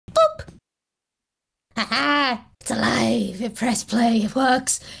Haha! It's alive! It press play, it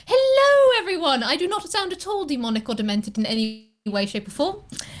works! Hello, everyone! I do not sound at all demonic or demented in any way, shape, or form.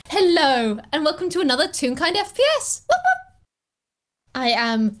 Hello, and welcome to another Toonkind FPS! Whoop, whoop. I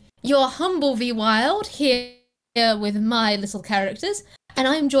am your humble Vwild here with my little characters, and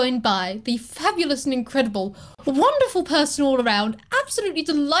I'm joined by the fabulous and incredible, wonderful person all around, absolutely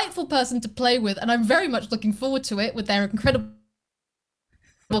delightful person to play with, and I'm very much looking forward to it with their incredible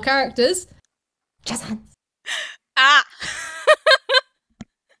characters. Just Ah!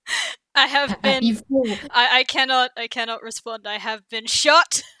 I have been. You fool. I cannot respond. I have been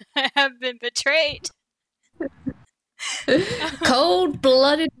shot. I have been betrayed.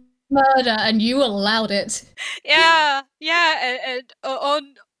 Cold-blooded murder, and you allowed it. Yeah, and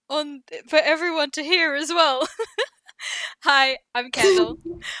on for everyone to hear as well. Hi, I'm Kendall.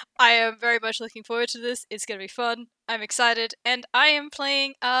 I am very much looking forward to this. It's gonna be fun. I'm excited, and I am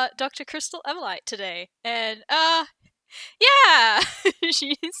playing Dr. Crystal Everlight today. And yeah,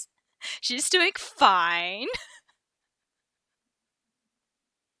 she's doing fine.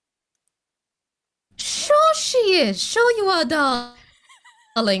 Sure she is. Sure you are,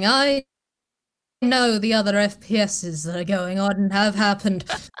 darling. I know the other FPSs that are going on and have happened.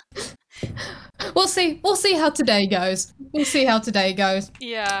 We'll see. We'll see how today goes. We'll see how today goes.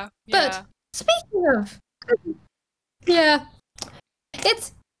 Yeah. But speaking of, yeah,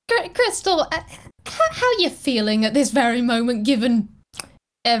 it's Crystal. How are you feeling at this very moment, given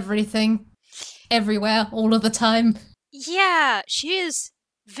everything, everywhere, all of the time? Yeah, she is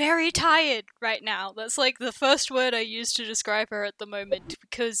very tired right now. That's like the first word I use to describe her at the moment,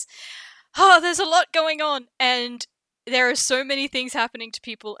 because there's a lot going on, and there are so many things happening to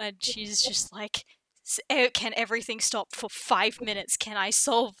people, and she's just like, can everything stop for 5 minutes? Can I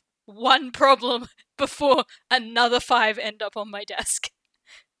solve one problem before another 5 end up on my desk?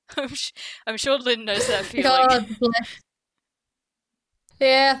 I'm sure Lynn knows that feeling. God bless.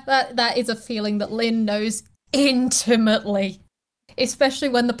 Yeah, that is a feeling that Lynn knows intimately. Especially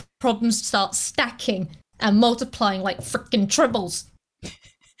when the problems start stacking and multiplying like frickin' tribbles.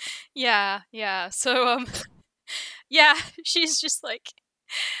 Yeah. So, yeah, she's just like,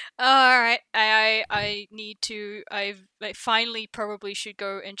 alright, I need to, I finally probably should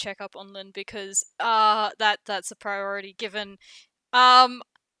go and check up on Lynn, because, that's a priority, given,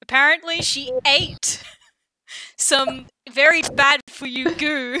 apparently she ate some very bad for you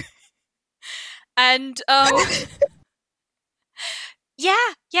goo. And,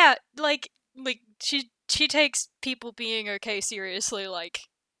 yeah, like, she takes people being okay seriously, like,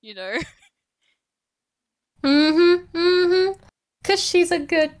 you know. Because she's a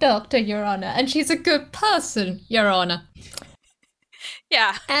good doctor, Your Honor, and she's a good person, Your Honor.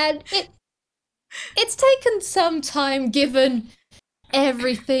 Yeah. And it's taken some time, given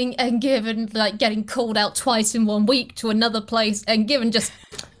everything, and given, like, getting called out twice in 1 week to another place, and given just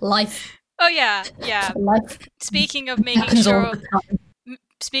life. Oh, yeah. Life. Speaking of making sure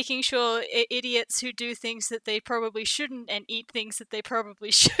idiots who do things that they probably shouldn't and eat things that they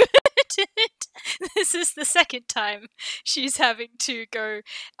probably shouldn't. This is the second time she's having to go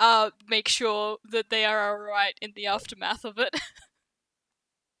make sure that they are alright in the aftermath of it.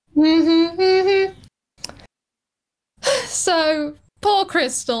 So, poor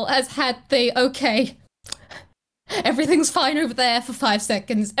Crystal has had the, okay, everything's fine over there for 5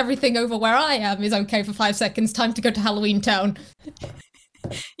 seconds, everything over where I am is okay for 5 seconds, time to go to Halloween Town.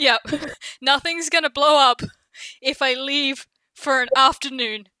 Yep. Nothing's gonna blow up if I leave for an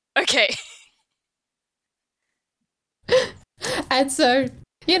afternoon. Okay. And so,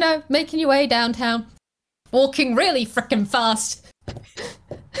 you know, making your way downtown, walking really frickin' fast.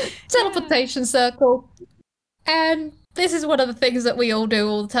 Teleportation circle. And this is one of the things that we all do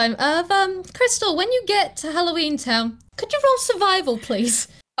all the time. Crystal, when you get to Halloween Town, could you roll survival, please?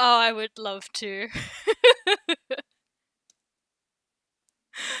 Oh, I would love to.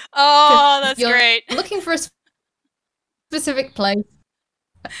 Oh, that's great. Looking for a specific place.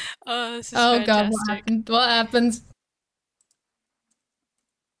 Oh, this is fantastic. God, what happens?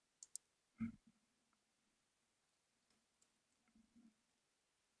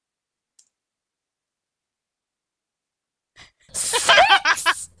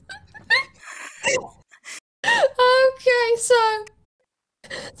 Six? Okay, so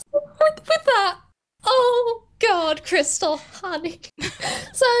with that, oh God, Crystal, honey.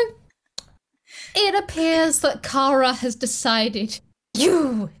 So it appears that Kara has decided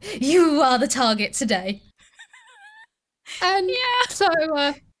you are the target today. And yeah. So,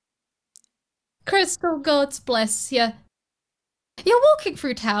 Crystal, God bless you. You're walking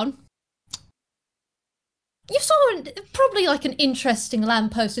through town. You saw probably like an interesting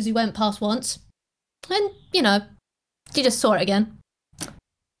lamppost as you went past once. And, you just saw it again.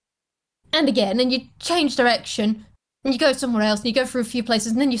 And again, and you change direction, and you go somewhere else, and you go through a few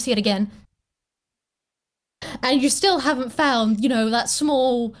places, and then you see it again. And you still haven't found, that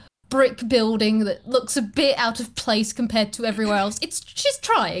small brick building that looks a bit out of place compared to everywhere else. She's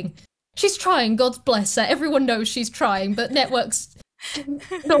trying. She's trying, God bless her. Everyone knows she's trying, but Network's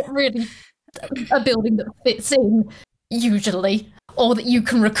not really a building that fits in, usually, or that you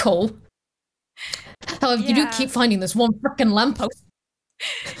can recall. However, you do keep finding this one frickin' lamppost.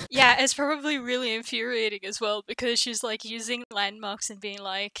 Yeah, it's probably really infuriating as well, because she's like using landmarks and being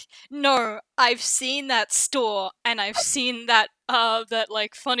like, no, I've seen that store, and I've seen that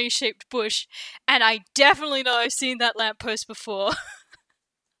like funny shaped bush, and I definitely know I've seen that lamppost before.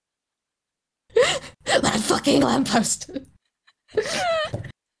 That fucking lamppost.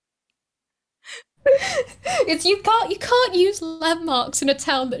 You can't use landmarks in a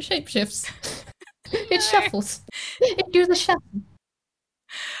town that shapeshifts. It shuffles. It does a shuffle.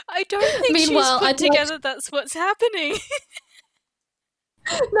 I don't think she's put together that's what's happening.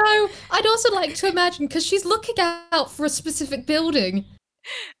 No, I'd also like to imagine, because she's looking out for a specific building.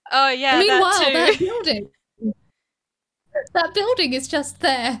 Oh yeah, Meanwhile, that too. That building is just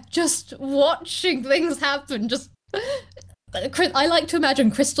there, just watching things happen. I like to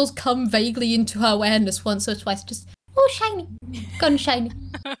imagine crystals come vaguely into her awareness once or twice, just, oh, shiny, gone shiny,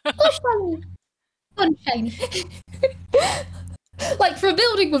 oh, shiny, gone shiny. Like, for a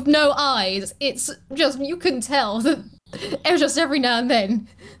building with no eyes, it's just, you can tell that just every now and then,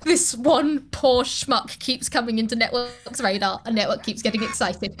 this one poor schmuck keeps coming into Network's radar, and Network keeps getting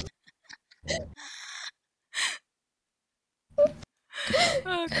excited.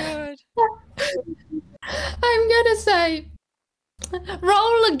 Oh god. I'm gonna say,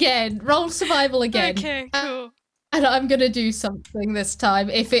 roll survival again. Okay, cool. And I'm gonna do something this time,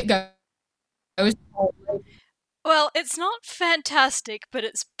 if it goes poorly. Well, it's not fantastic, but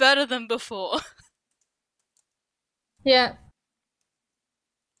it's better than before. Yeah.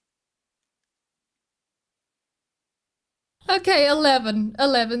 Okay, 11.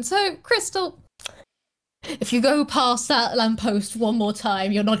 So, Crystal, if you go past that lamppost one more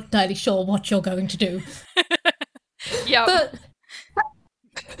time, you're not entirely sure what you're going to do. Yeah.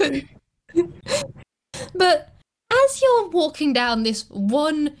 But as you're walking down this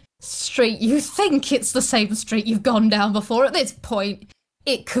one street, you think it's the same street you've gone down before. At this point,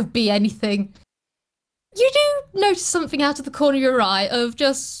 it could be anything. You do notice something out of the corner of your eye of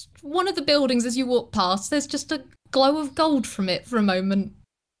just one of the buildings as you walk past. There's just a glow of gold from it for a moment.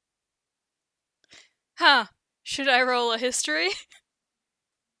 Huh. Should I roll a history?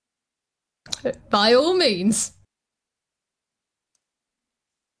 By all means.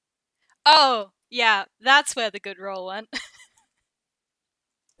 Oh, yeah, that's where the good roll went.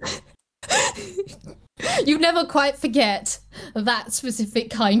 You never quite forget that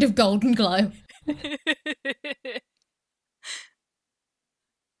specific kind of golden glow.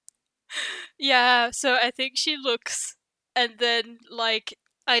 Yeah, so I think she looks, and then, like,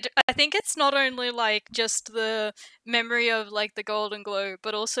 I think it's not only, like, just the memory of, like, the golden glow,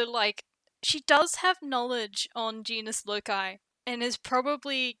 but also, like, she does have knowledge on genus loci, and is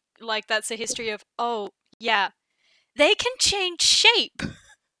probably, like, that's a history of, oh, yeah, they can change shape!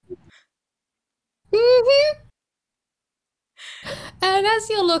 Mm-hmm. And as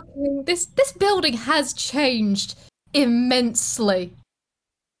you're looking, this building has changed immensely.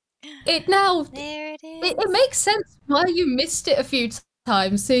 It now... There it is. It makes sense why you missed it a few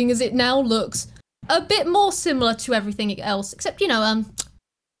times, seeing as it now looks a bit more similar to everything else, except,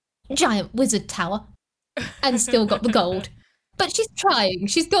 giant wizard tower. And still got the gold. But she's trying.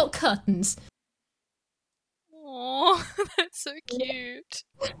 She's got curtains. Aww, that's so cute.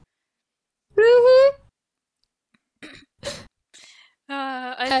 Mm-hmm.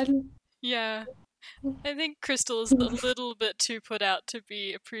 Yeah. I think Crystal is a little bit too put out to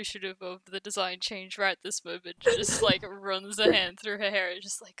be appreciative of the design change right this moment. Just, like, runs a hand through her hair,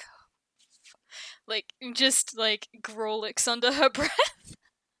 just like, Grolix under her breath.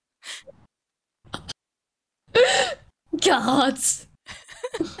 Gods.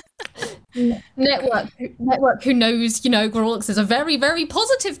 Network who knows, Grolix is a very, very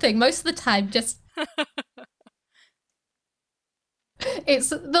positive thing most of the time. Just it's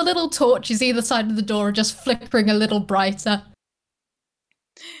the little torches either side of the door are just flickering a little brighter.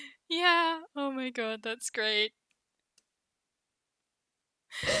 Yeah. Oh my god, that's great.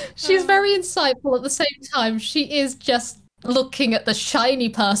 She's very insightful at the same time. She is just looking at the shiny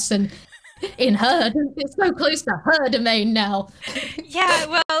person in her. It's so close to her domain now. Yeah,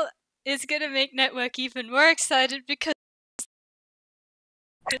 well, it's gonna make Network even more excited because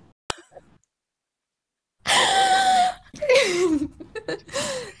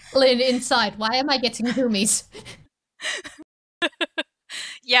Lynn, inside. Why am I getting zoomies?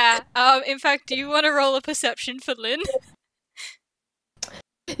 Yeah, in fact, do you want to roll a perception for Lynn?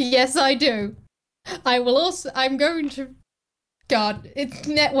 Yes, I do. I'm going to... God, its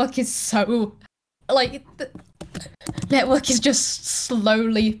network is so... Like, the network is just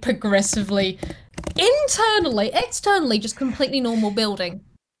slowly, progressively... Internally, externally, just completely normal building.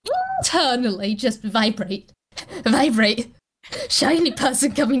 Internally, just vibrate. Vibrate. Shiny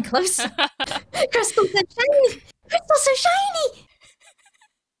person coming closer. Crystal so shiny! Crystal so shiny!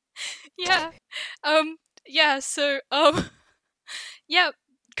 Yeah. Yeah, so, yeah,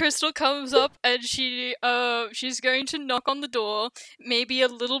 Crystal comes up and she's going to knock on the door, maybe a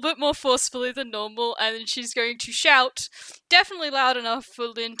little bit more forcefully than normal, and then she's going to shout, definitely loud enough for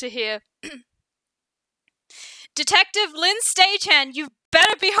Lynn to hear. Detective Lynn Stagehand, you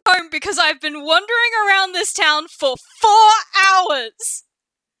better be home because I've been wandering around this town for 4 hours!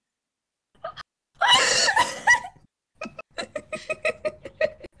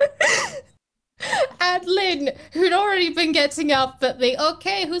 And Lynn, who'd already been getting up at the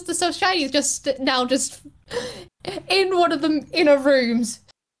okay, who's the so shiny, is just now just in one of the inner rooms,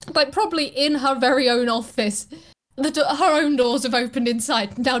 like probably in her very own office. Her own doors have opened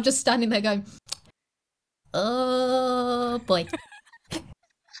inside, now just standing there going, oh boy.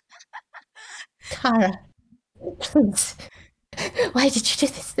 Kara, please, why did you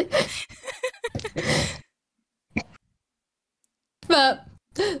do this? But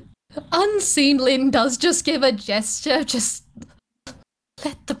unseen Lynn does just give a gesture, just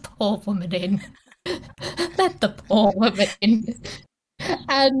let the poor woman in. Let the poor woman in.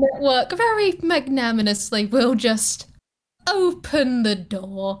 And Network very magnanimously will just open the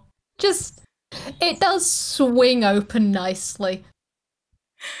door. Just, it does swing open nicely.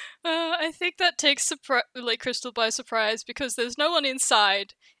 I think that takes Crystal by surprise because there's no one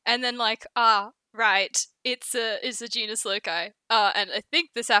inside, and then right, it's a genus loci. And I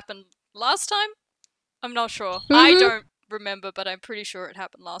think this happened last time. I'm not sure. I don't remember, but I'm pretty sure it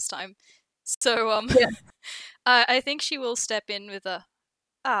happened last time. So Yeah. I think she will step in with a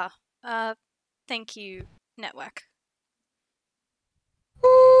thank you, Network.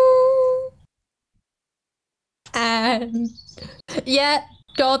 And yeah,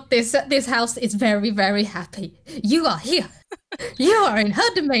 God, this house is very, very happy. You are here. You are in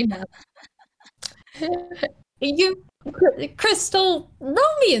her domain now. You, Crystal,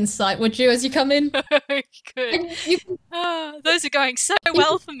 roll me insight, would you, as you come in? Good. Those are going so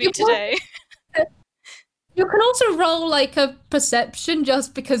well for me today. You can also roll like a perception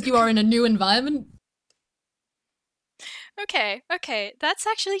just because you are in a new environment. Okay, that's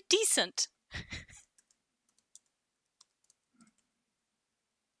actually decent.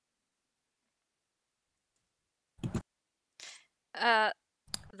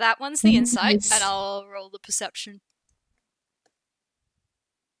 That one's the insight, Nice. and I'll roll the perception.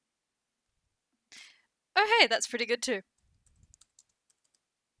 Oh hey, that's pretty good too.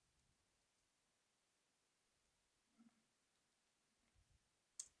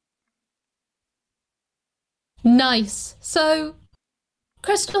 Nice. So,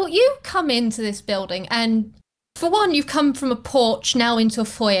 Crystal, you come into this building, and for one, you've come from a porch now into a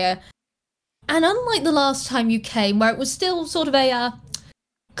foyer. And unlike the last time you came, where it was still sort of a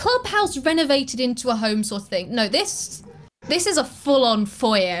clubhouse renovated into a home sort of thing, no, this is a full-on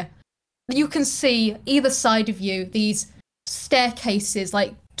foyer. You can see either side of you these staircases,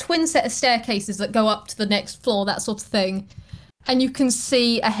 like twin set of staircases that go up to the next floor, that sort of thing. And you can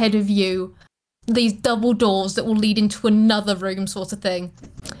see ahead of you these double doors that will lead into another room sort of thing.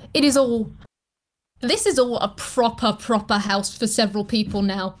 This is all a proper house for several people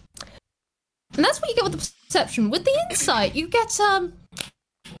now. And that's what you get with the perception. With the insight, you get,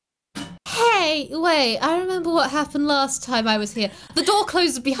 hey, wait, I remember what happened last time I was here. The door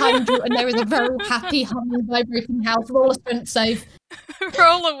closes behind you and there is a very happy, humming, vibrating house. Roll a strength save.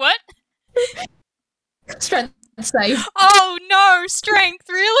 Roll a what? Strength save. Oh no, strength,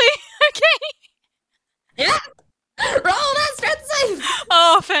 really? Okay. Yeah! Roll that strength save!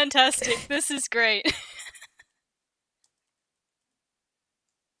 Oh, fantastic. This is great.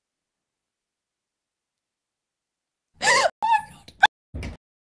 Oh my god.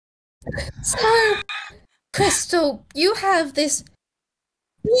 So, Crystal, you have this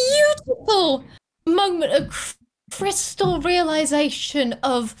beautiful moment of crystal realization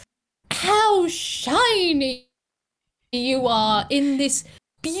of how shiny you are in this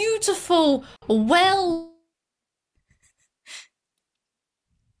beautiful, well...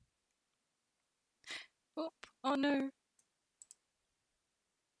 Oh no.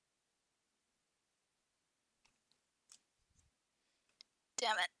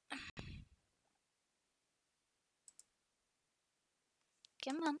 damn it.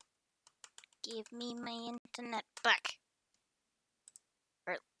 Come on. Give me my internet back.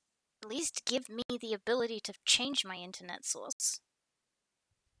 Or at least give me the ability to change my internet source.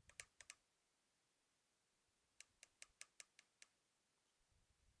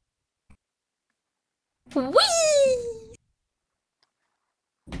 Whee!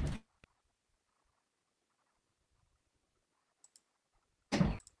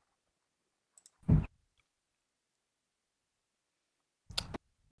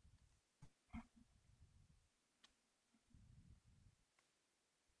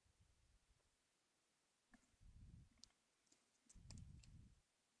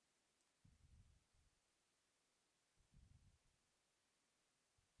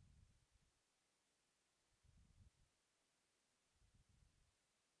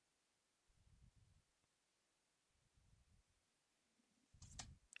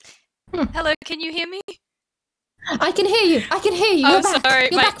 Hello, can you hear me? I can hear you. I can hear you. Oh, You're back. sorry,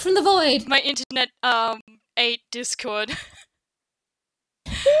 You're back from the void. My internet, ate Discord.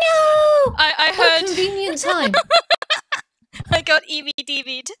 No! I What a heard... convenient time. I got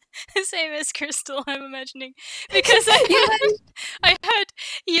EBDB'd. Same as Crystal, I'm imagining. Because I heard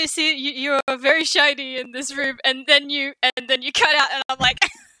you see you're very shiny in this room, and then you cut out, and I'm like,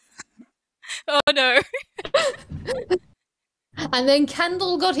 oh no. And then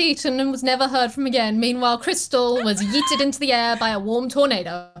Candle got eaten and was never heard from again. Meanwhile, Crystal was yeeted into the air by a warm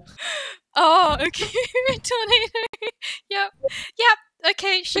tornado. Oh, okay. Tornado. Yep.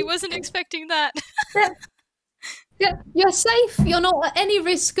 Okay, she wasn't expecting that. Yeah, you're safe. You're not at any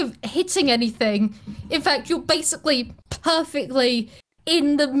risk of hitting anything. In fact, you're basically perfectly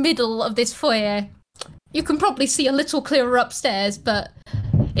in the middle of this foyer. You can probably see a little clearer upstairs, but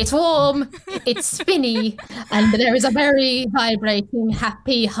it's warm, it's spinny, and there is a very vibrating,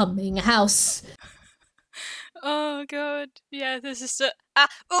 happy, humming house. Oh god. Yeah, this is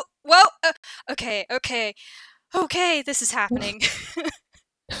oh, whoa. Okay, this is happening.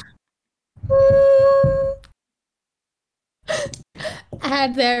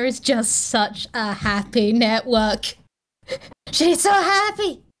 And there is just such a happy network. She's so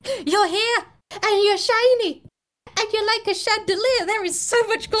happy. You're here, and you're shiny, and you're like a chandelier. There is so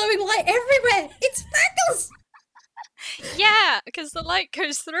much glowing light everywhere. It sparkles. Yeah, because the light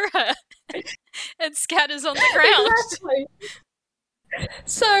goes through her and scatters on the ground. Exactly.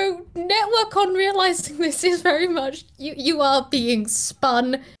 So, network on realizing this is very much you are being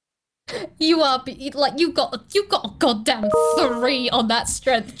spun. You are you got a goddamn 3 on that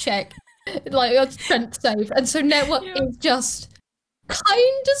strength check, like your strength save, and so network is just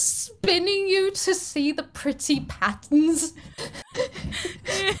kind of spinning you to see the pretty patterns.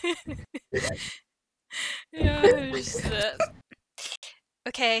 Yeah,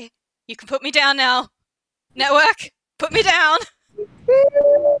 okay, you can put me down now. Network, put me down.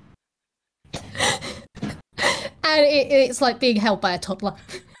 And it's like being held by a toddler.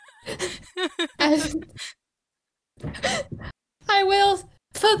 And I will,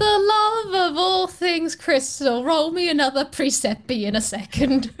 for the love of all things crystal, roll me another Precepi in a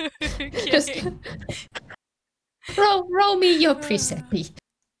second. Okay. Just roll me your Precepi.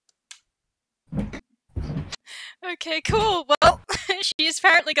 Okay, cool. Well, she's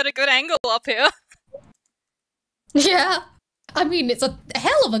apparently got a good angle up here. Yeah, I mean, it's a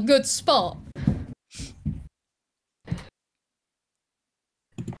hell of a good spot.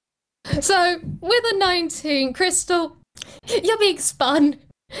 So, with a 19, Crystal, you're being spun.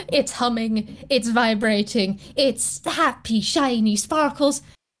 It's humming, it's vibrating, it's happy, shiny sparkles,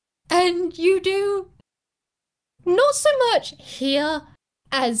 and you do not so much hear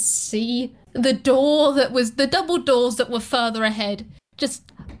as see the door that was the double doors that were further ahead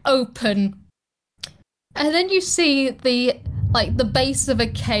just open. And then you see the base of a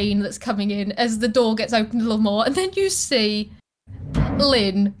cane that's coming in as the door gets opened a little more, and then you see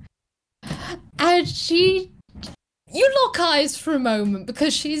Lynn. And you lock eyes for a moment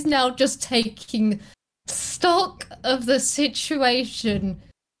because she's now just taking stock of the situation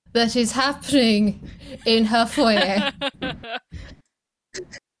that is happening in her foyer.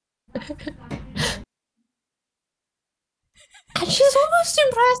 And she's almost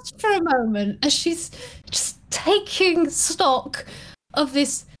impressed for a moment as she's just taking stock of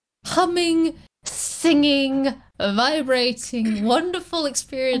this humming, singing, vibrating, wonderful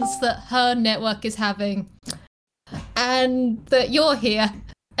experience that her network is having. And that you're here.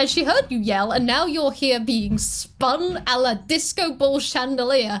 And she heard you yell, and now you're here being spun a la disco ball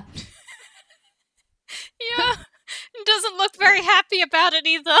chandelier. Yeah, doesn't look very happy about it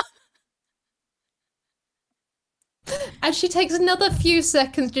either. And she takes another few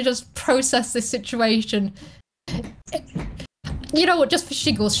seconds to just process this situation. You know what, just for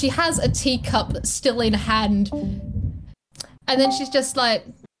shiggles, she has a teacup still in hand. And then she's just like,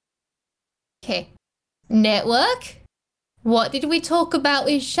 okay, network? What did we talk about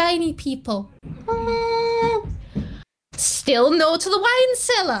with shiny people? Still no to the wine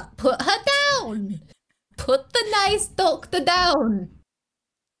cellar. Put her down. Put the nice doctor down.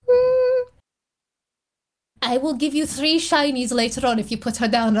 I will give you 3 shinies later on if you put her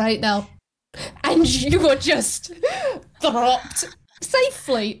down right now. And you are just dropped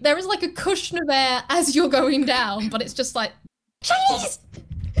safely. There is like a cushion of air as you're going down, but it's just like, shinies!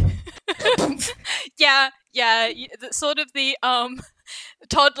 yeah, sort of the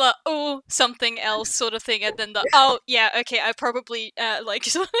toddler, oh, something else sort of thing, and then the, oh, yeah, okay, I probably, like,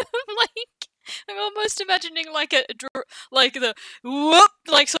 sort of, like, I'm almost imagining, like, like, the, whoop,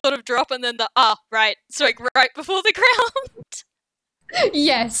 like, sort of drop, and then the, right, so, like, right before the ground.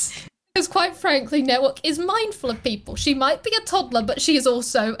 Yes. Because quite frankly, Network is mindful of people. She might be a toddler, but she is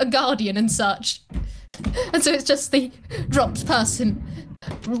also a guardian and such. And so it's just the dropped person.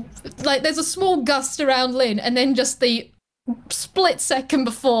 Like, there's a small gust around Lynn, and then just the split second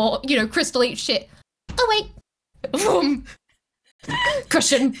before, you know, Crystal eats shit. Oh, wait. Boom.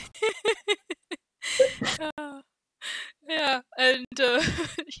 Cushion. Yeah, and,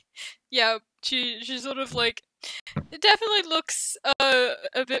 yeah, she sort of, like, it definitely looks a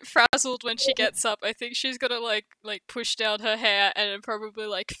bit frazzled when she gets up. I think she's gonna like push down her hair and then probably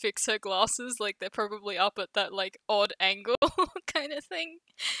like fix her glasses. Like they're probably up at that like odd angle kind of thing.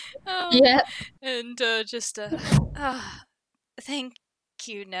 Yeah. And just thank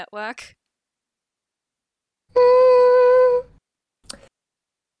you, Network.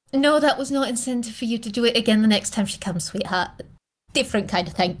 No, that was not incentive for you to do it again the next time she comes, sweetheart. Different kind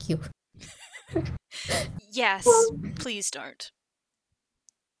of thank you. Yes, please don't.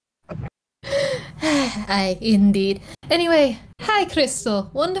 Aye, indeed. Anyway, hi, Crystal.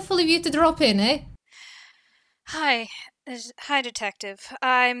 Wonderful of you to drop in, eh? Hi, Detective.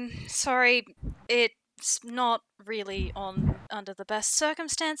 I'm sorry, it's not really under the best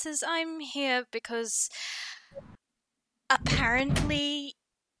circumstances. I'm here because apparently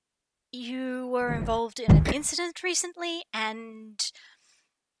you were involved in an incident recently and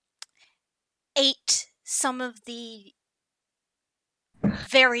ate some of the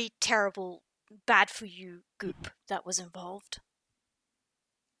very terrible, bad for you goop that was involved.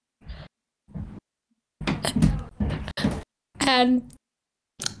 And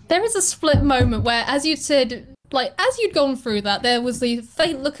there is a split moment where, as you said, like, as you'd gone through that, there was the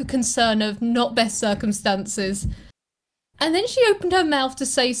faint look of concern of not best circumstances. And then she opened her mouth to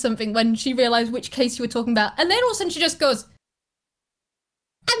say something when she realised which case you were talking about. And then all of a sudden she just goes,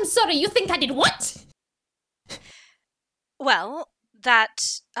 I'm sorry, you think I did what? Well, that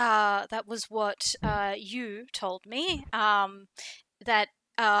was what you told me. That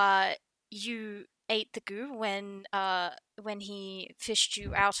you ate the goo when he fished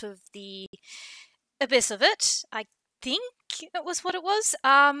you out of the abyss of it. I think that was what it was.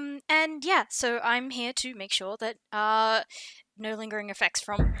 And yeah, so I'm here to make sure that no lingering effects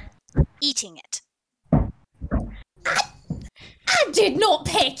from eating it. I did not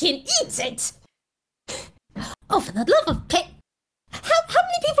peck and eat it! Oh, for the love of peck! How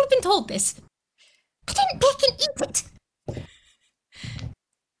many people have been told this? I didn't peck and eat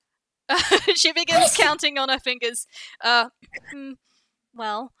it! She begins counting on her fingers.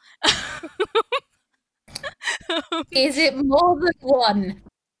 Well... Is it more than one?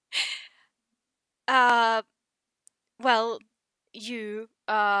 Well, you,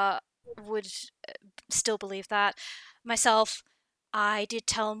 would still believe that. Myself, I did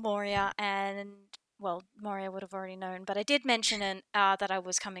tell Moria, and, well, Moria would have already known, but I did mention it, that I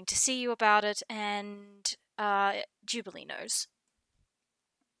was coming to see you about it, and, Jubilee knows.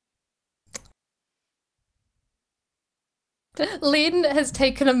 Lynn has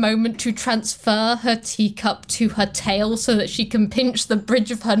taken a moment to transfer her teacup to her tail so that she can pinch the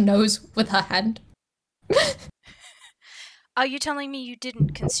bridge of her nose with her hand. Are you telling me you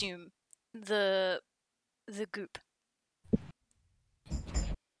didn't consume the goop?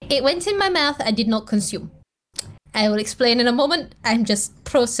 It went in my mouth, I did not consume. I will explain in a moment. I'm just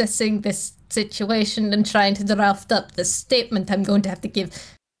processing this situation and trying to draft up the statement I'm going to have to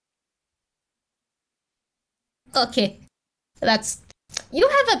give. Okay. That's... You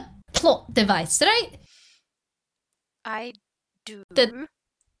have a plot device, right? I do. Can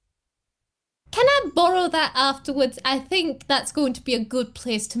I borrow that afterwards? I think that's going to be a good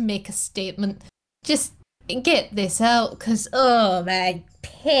place to make a statement. Just get this out, because, oh my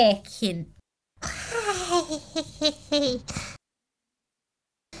pecking.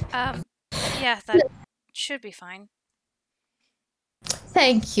 Yeah, that should be fine.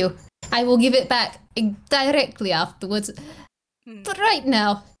 Thank you. I will give it back directly afterwards. But right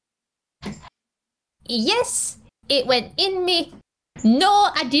now, yes, it went in me. No,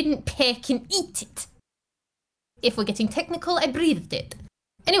 I didn't peck and eat it. If we're getting technical, I breathed it.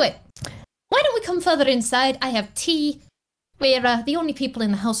 Anyway, why don't we come further inside? I have tea. We're the only people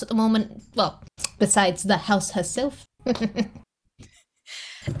in the house at the moment. Well, besides the house herself.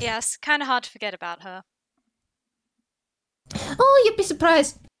 Yes, kind of hard to forget about her. Oh, you'd be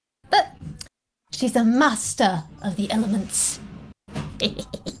surprised. But she's a master of the elements.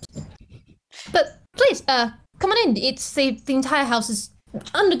 But please, come on in. It's the entire house has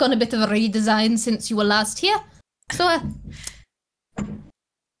undergone a bit of a redesign since you were last here. So,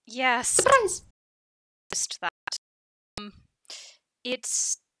 yes. Surprise! Just that.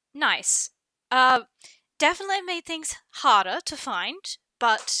 It's nice. Definitely made things harder to find,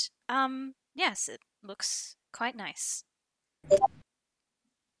 but, yes, it looks quite nice.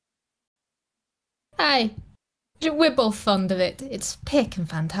 Aye. We're both fond of it. It's pickin'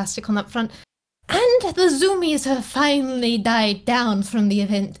 fantastic on that front. And the zoomies have finally died down from the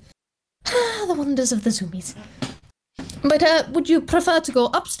event. Ah, the wonders of the zoomies. But, would you prefer to go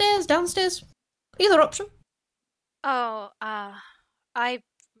upstairs, downstairs? Either option. Oh, I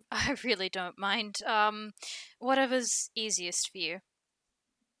really don't mind. Whatever's easiest for you.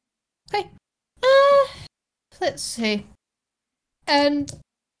 Okay. Let's see. And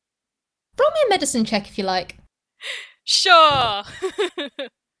roll me a medicine check if you like. Sure!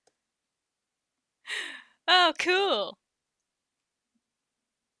 Oh, cool.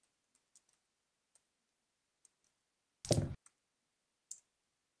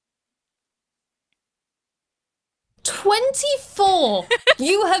 $24!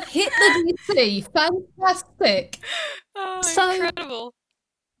 You have hit the DC. Fantastic. Oh, So- incredible.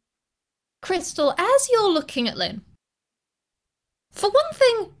 Crystal, as you're looking at Lynn, for one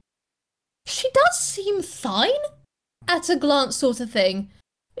thing, she does seem fine at a glance sort of thing.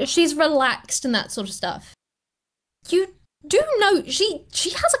 She's relaxed and that sort of stuff. You do know she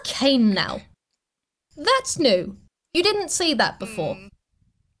has a cane now. That's new. You didn't see that before.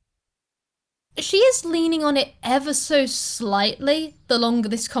 She is leaning on it ever so slightly the longer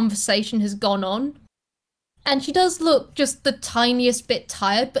this conversation has gone on. And she does look just the tiniest bit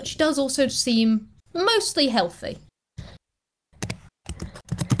tired, but she does also seem mostly healthy.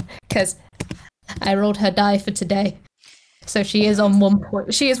 Because I rolled her die for today. So she is on one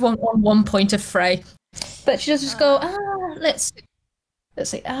point. She is on 1 point of fray. But she does just go, let's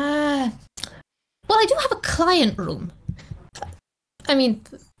see. Well, I do have a client room. I mean,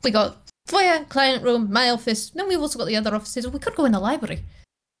 we got foyer, client room, my office. Then we've also got the other offices. We could go in the library.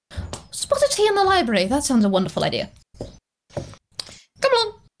 Spot a tea in the library. That sounds a wonderful idea. Come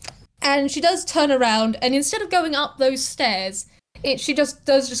on. And she does turn around, and instead of going up those stairs, she just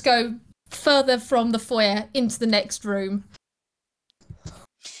does go further from the foyer into the next room.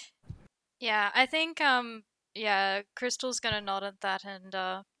 Yeah, I think, Crystal's gonna nod at that and,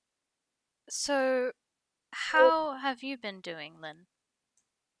 so, how have you been doing, Lynn?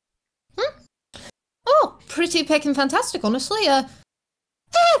 Oh, pretty peckin' fantastic, honestly.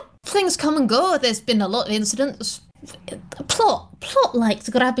 Things come and go. There's been a lot of incidents. Plot likes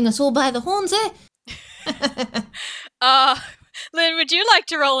grabbing us all by the horns, eh? Lynn, would you like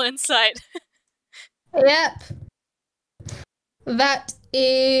to roll insight? Yep. That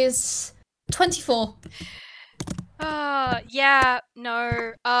is 24. Yeah,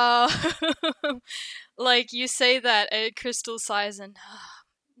 no, like, you say that at Crystal sighs and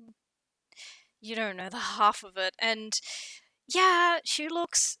you don't know the half of it, and yeah, she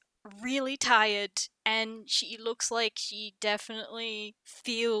looks really tired, and she looks like she definitely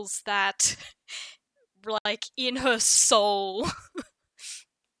feels that, like, in her soul.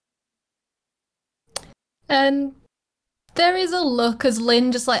 And there is a look as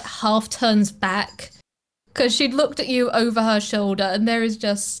Lynn just half turns back because she'd looked at you over her shoulder, and there is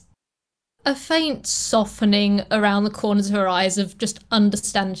just a faint softening around the corners of her eyes of just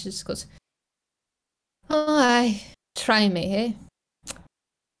understanding. She just goes, "Oh, aye, try me, eh?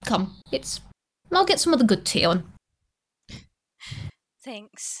 Come, I'll get some of the good tea on."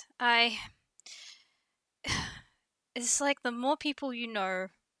 Thanks. It's like the more people you know,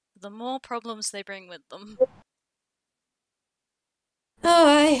 the more problems they bring with them. Oh,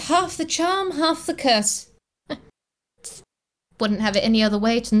 aye, half the charm, half the curse. Wouldn't have it any other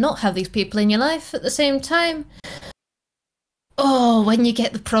way to not have these people in your life at the same time. Oh, when you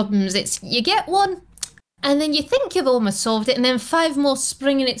get the problems, you get one, and then you think you've almost solved it, and then 5 more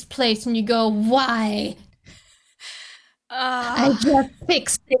spring in its place, and you go, why? I Uh, just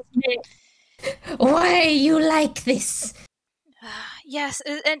fixed it. Why you like this? yes,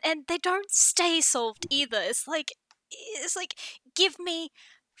 and they don't stay solved either. It's like give me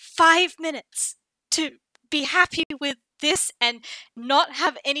 5 minutes to be happy with this and not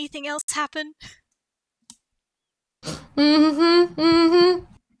have anything else happen. Mm-hmm.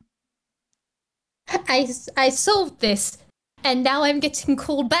 I solved this, and now I'm getting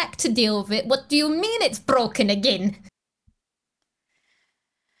called back to deal with it. What do you mean it's broken again?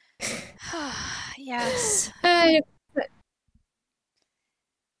 Yes. Hey,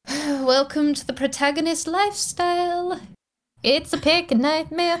 welcome to the protagonist lifestyle. It's a pick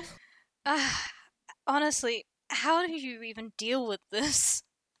nightmare. Uh, honestly, how do you even deal with this?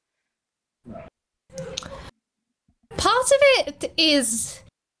 Part of it is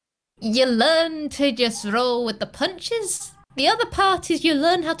you learn to just roll with the punches. The other part is you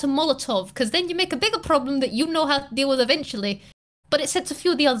learn how to Molotov, because then you make a bigger problem that you know how to deal with eventually, but it sets a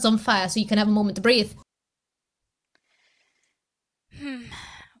few of the others on fire so you can have a moment to breathe.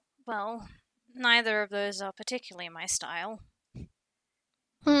 Well, neither of those are particularly my style.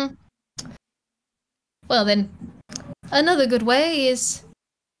 Hmm. Well then, another good way is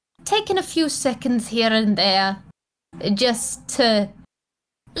taking a few seconds here and there just to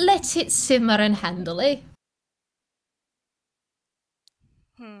let it simmer and handle it.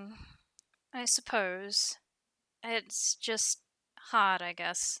 I suppose. It's just hard, I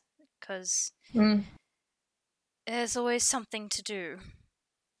guess, because Hmm. there's always something to do.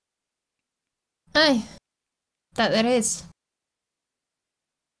 Aye, that there is.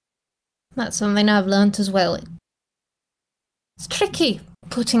 That's something I've learnt as well. It's tricky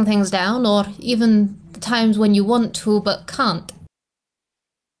putting things down, or even the times when you want to but can't.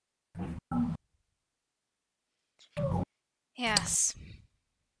 Yes.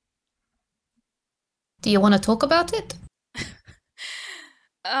 Do you want to talk about it?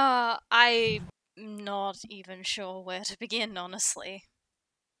 I'm not even sure where to begin, honestly.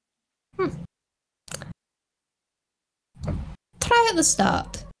 Try at the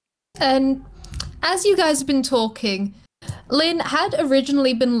start. And as you guys have been talking, Lynn had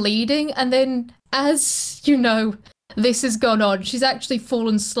originally been leading, and then as you know, this has gone on. She's actually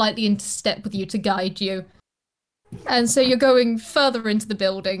fallen slightly into step with you to guide you. And so you're going further into the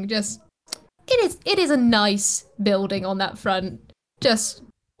building. Just it is a nice building on that front. Just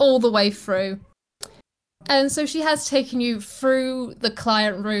all the way through. And so she has taken you through the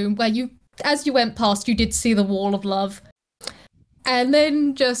client room where you as you went past you did see the wall of love. And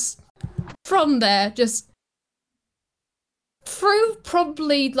then just from there, just through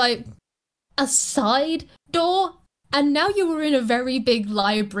probably like a side door, and now you were in a very big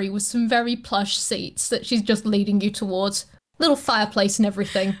library with some very plush seats that she's just leading you towards. Little fireplace and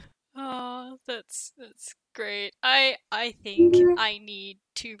everything. Oh, that's great. I think I need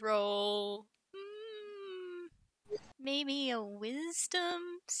to roll maybe a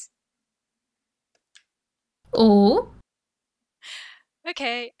wisdoms. Oh,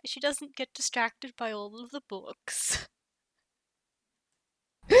 Okay, she doesn't get distracted by all of the books.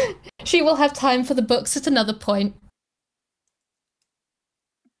 she will have time for the books at another point.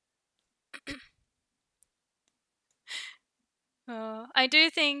 I do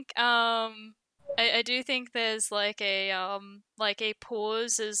think I do think there's like a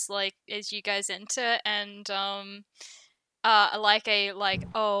pause as you guys enter and like a like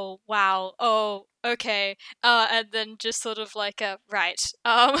oh wow oh okay and then just sort of like a right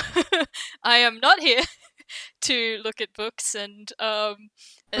I am not here to look at books and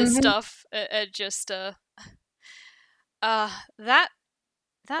Mm-hmm. stuff just that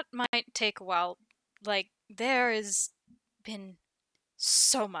that might take a while. Like there has been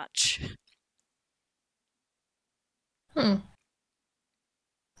so much. Hmm.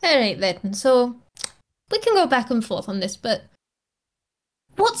 Alright then, so we can go back and forth on this, but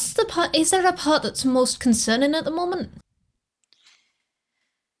what's the part? Is there a part that's most concerning at the moment?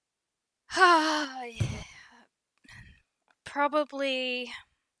 Probably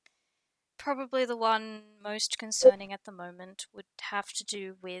probably the one most concerning at the moment would have to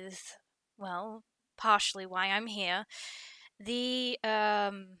do with, well, partially why I'm here. The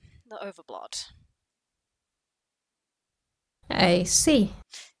Overblot. I see.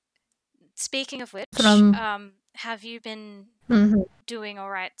 Speaking of which, From. have you been Mhm. doing all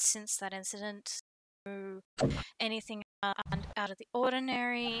right since that incident? Anything out of the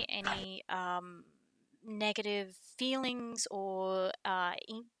ordinary? Any negative feelings or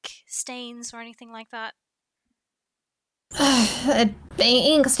ink stains or anything like that?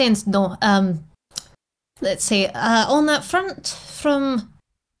 Ink stains, no. Let's see. On that front,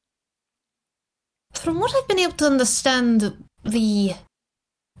 from what I've been able to understand, the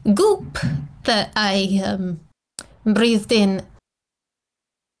goop that I breathed in.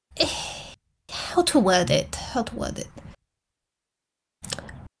 How to word it?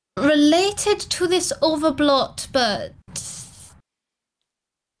 Related to this overblot, but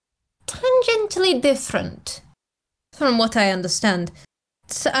tangentially different, from what I understand.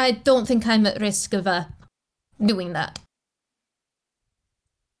 So I don't think I'm at risk of doing that.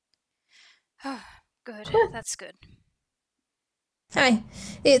 Oh, good. That's good. There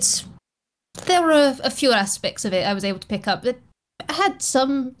were a few aspects of it I was able to pick up that had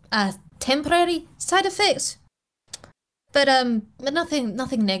some temporary side effects, but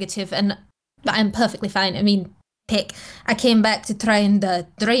nothing negative, and I'm perfectly fine. I mean, heck, I came back to try and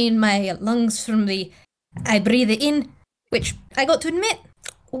drain my lungs from I breathe it in, which I got to admit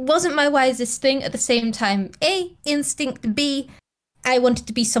wasn't my wisest thing. At the same time, A, instinct, B, I wanted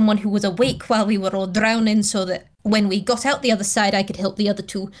to be someone who was awake while we were all drowning so that when we got out the other side, I could help the other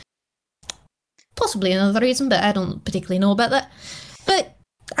two. Possibly another reason, but I don't particularly know about that. But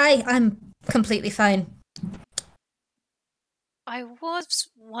I'm completely fine. I was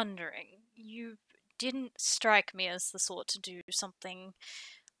wondering, you didn't strike me as the sort to do something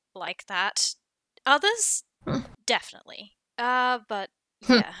like that. Others? Definitely. But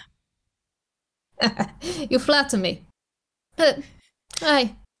yeah. You flatter me. But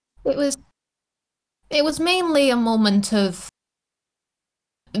it was mainly a moment of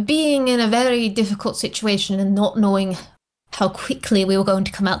being in a very difficult situation and not knowing how quickly we were going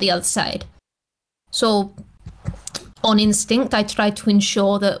to come out the other side. So, on instinct, I tried to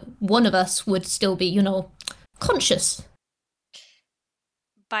ensure that one of us would still be, conscious.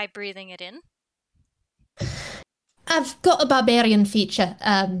 By breathing it in? I've got a barbarian feature.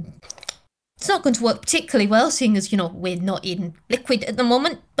 It's not going to work particularly well, seeing as, we're not in liquid at the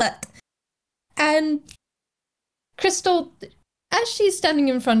moment, but... And Crystal, as she's standing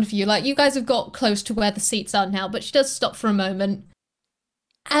in front of you, you guys have got close to where the seats are now, but she does stop for a moment.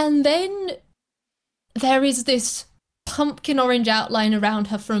 And then there is this pumpkin orange outline around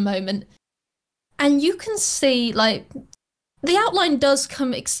her for a moment. And you can see, the outline does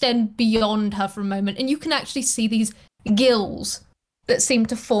extend beyond her for a moment, and you can actually see these gills that seem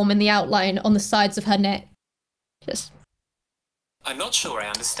to form in the outline on the sides of her neck. I'm not sure I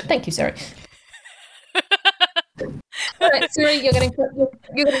understand. Thank you, Siri. Alright, Siri, you're getting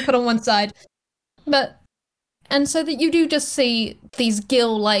put on one side. And so that you do just see these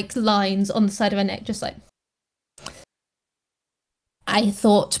gill-like lines on the side of her neck, just like... I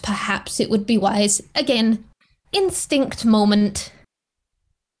thought perhaps it would be wise. Again, instinct moment.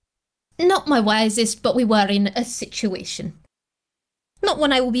 Not my wisest, but we were in a situation. Not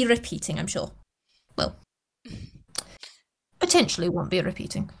one I will be repeating, I'm sure. Well, potentially won't be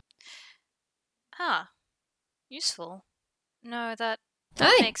repeating. Ah, useful. No, that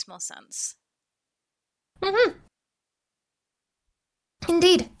makes more sense. Mm-hmm.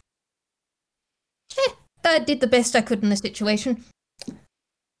 Indeed. I did the best I could in the situation.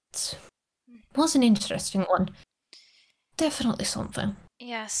 It was an interesting one. Definitely something.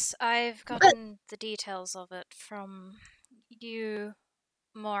 Yes, I've gotten the details of it from you,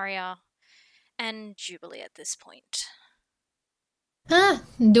 Moria, and Jubilee at this point.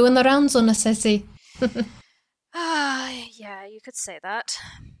 Doing the rounds on us, I see. Yeah, you could say that.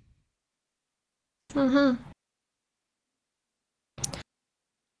 Mm-hmm.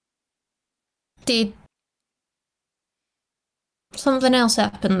 Did something else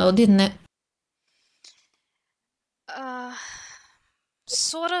happen, though, didn't it?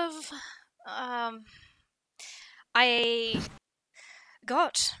 Sort of. I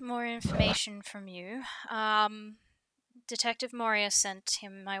got more information from you. Detective Moria sent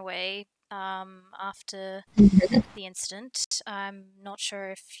him my way after the incident. I'm not sure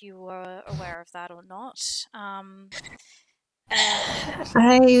if you were aware of that or not.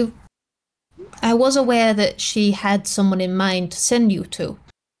 I was aware that she had someone in mind to send you to.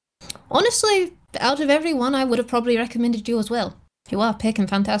 Honestly, out of everyone, I would have probably recommended you as well. You are picking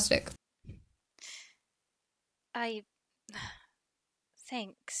fantastic.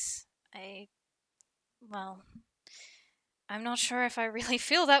 Thanks. Well, I'm not sure if I really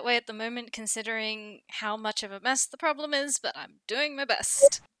feel that way at the moment, considering how much of a mess the problem is, but I'm doing my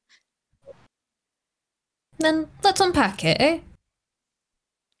best. Then let's unpack it, eh?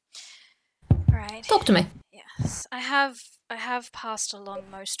 Right. Talk to me. Yes, I have passed along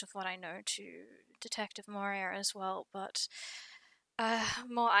most of what I know to Detective Moria as well, but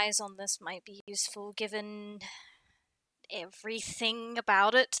more eyes on this might be useful given everything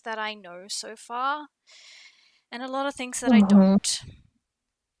about it that I know so far, and a lot of things that I don't.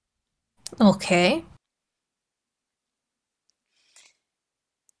 Okay.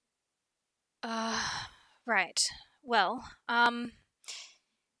 Right. Well, how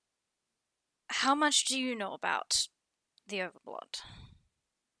much do you know about the Overblot?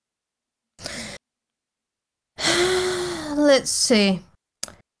 Let's see.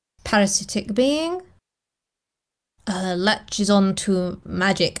 Parasitic being. Latches on to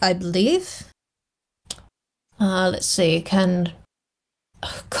magic, I believe. Let's see. Can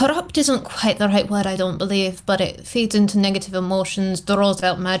corrupt isn't quite the right word, I don't believe, but it feeds into negative emotions, draws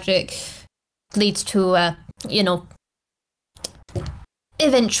out magic, leads to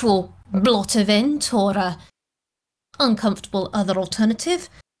eventual blot event or a uncomfortable other alternative.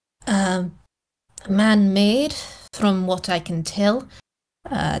 Man-made, from what I can tell.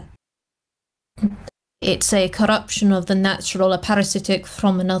 It's a corruption of the natural, a parasitic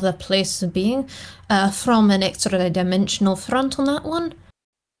from another place of being, from an extra-dimensional front on that one.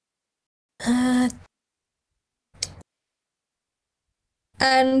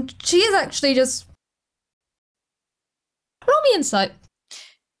 And she is actually just... Roll me insight.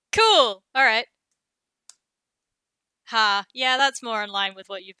 Cool! Alright. Ha, yeah, that's more in line with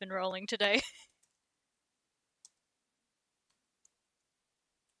what you've been rolling today.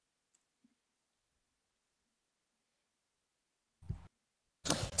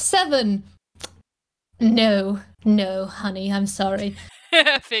 7. No, honey, I'm sorry.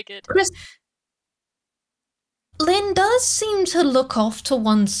 Figured. Lynn does seem to look off to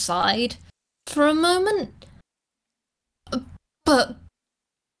one side for a moment. But...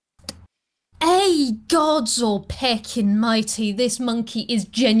 gods or peckin' mighty, this monkey is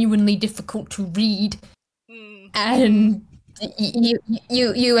genuinely difficult to read. And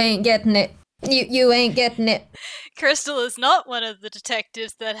you ain't getting it. You ain't getting it. Crystal is not one of the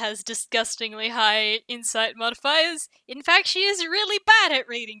detectives that has disgustingly high insight modifiers. In fact, she is really bad at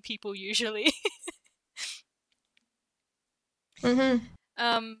reading people usually.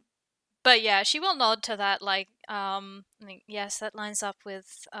 But yeah, she will nod to that, like, yes, that lines up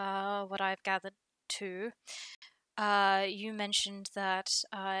with what I've gathered too. You mentioned that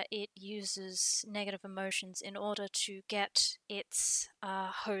it uses negative emotions in order to get its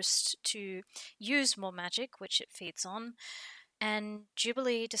host to use more magic, which it feeds on. And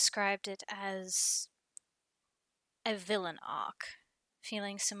Jubilee described it as a villain arc,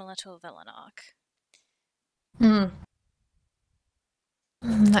 feeling similar to a villain arc.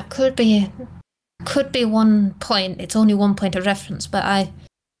 That could be one point. It's only one point of reference, but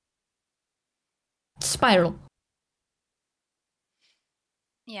Spiral.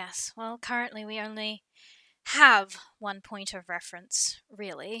 Yes, well, currently we only have one point of reference,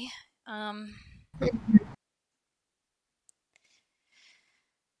 really.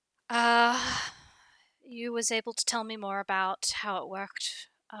 You was able to tell me more about how it worked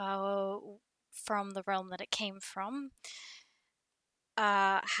from the realm that it came from.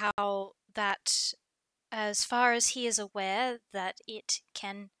 How that, as far as he is aware, that it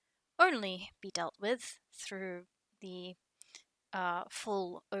can only be dealt with through the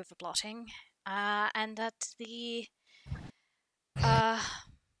full overblotting, and that the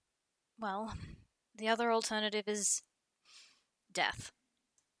other alternative is death.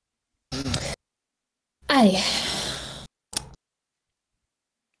 I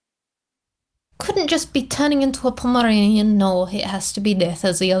couldn't just be turning into a Pomeranian. No, it has to be death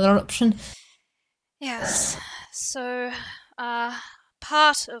as the other option. Yes. So,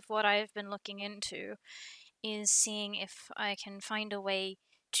 part of what I've been looking into is seeing if I can find a way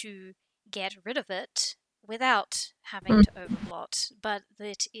to get rid of it without having to overblot, but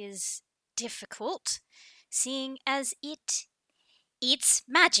that is difficult, seeing as it eats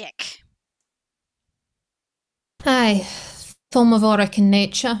magic. Aye, thaumaphoric in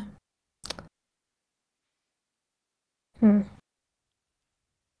nature.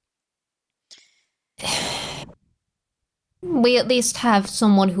 We at least have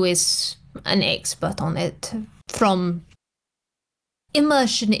someone who is an expert on it from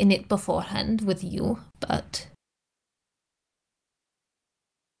immersion in it beforehand with you, but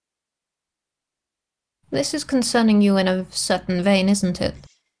this is concerning you in a certain vein, isn't it?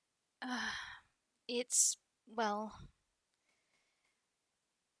 It's, well,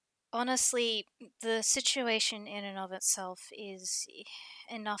 honestly, the situation in and of itself is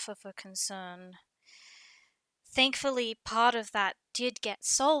enough of a concern. Thankfully, part of that did get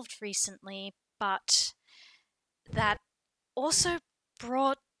solved recently, but that also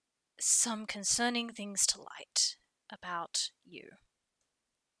brought some concerning things to light about you.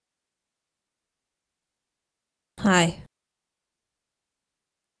 Hi.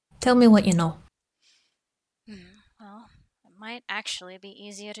 Tell me what you know. Well, it might actually be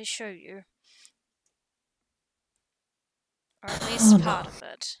easier to show you. Or at least part of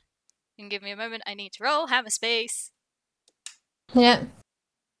it. And give me a moment. I need to roll. Hammer space. Yeah.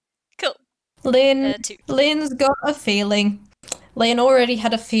 Cool. Lynn. 2. Lynn's got a feeling. Lynn already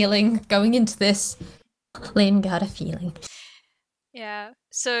had a feeling going into this. Lynn got a feeling. Yeah.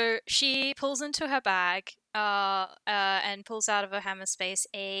 So she pulls into her bag, and pulls out of her hammer space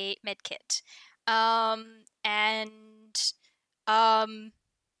a med kit, and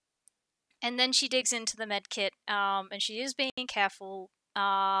then she digs into the med kit, and she is being careful,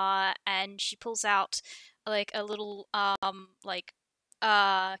 and she pulls out like a little like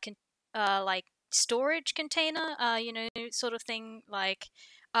storage container, sort of thing, like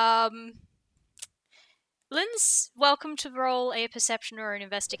Lynn's welcome to roll a perception or an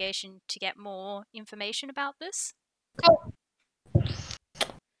investigation to get more information about this.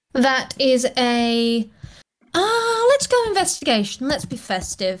 That is a... let's go investigation. Let's be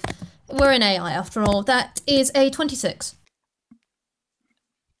festive. We're in AI after all. That is a 26.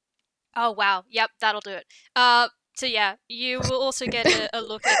 Oh, wow. Yep, that'll do it. So yeah, you will also get a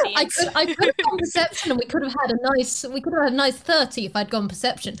look at the... I could have gone perception and we could have had a nice 30 if I'd gone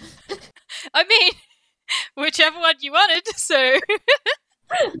perception. I mean, whichever one you wanted, so...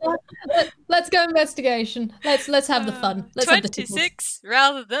 Let's go investigation. Let's have the fun. Let's 26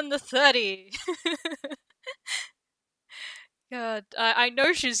 rather than the 30. God, I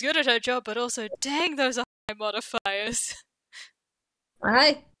know she's good at her job, but also, dang, those are high modifiers.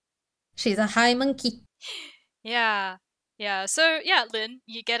 Aye. She's a high monkey. Yeah. So, yeah, Lynn,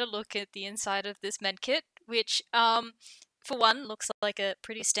 you get a look at the inside of this medkit, which, for one, looks like a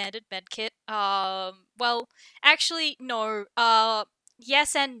pretty standard medkit. Well, actually, no.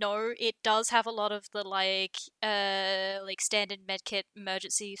 Yes and no. It does have a lot of the like standard medkit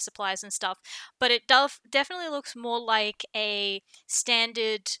emergency supplies and stuff, but it definitely looks more like a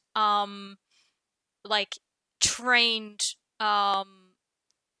standard, like trained,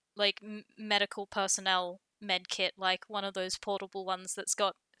 medical personnel medkit, like one of those portable ones that's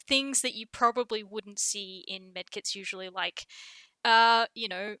got things that you probably wouldn't see in medkits usually, like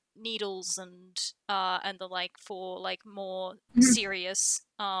needles and the like, for like more serious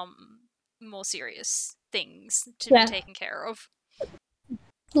things to be taken care of.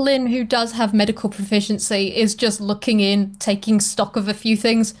 Lynn, who does have medical proficiency, is just looking in, taking stock of a few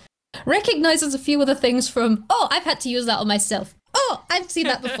things, recognizes a few other things from, oh, I've had to use that on myself. Oh, I've seen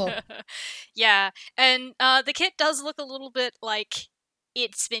that before. Yeah, and the kit does look a little bit like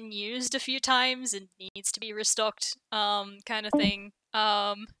it's been used a few times and needs to be restocked, kind of thing.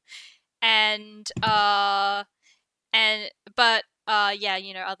 Other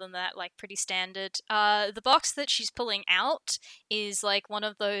than that, like, pretty standard. The box that she's pulling out is like one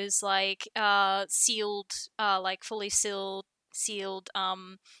of those like sealed, like fully sealed,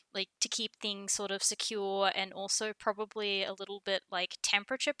 like to keep things sort of secure, and also probably a little bit like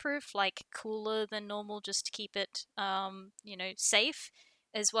temperature proof, like cooler than normal, just to keep it safe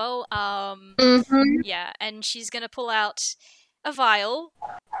as well. Yeah, and she's gonna pull out a vial,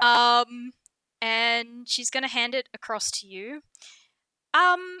 and she's gonna hand it across to you.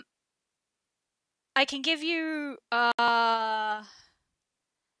 I can give you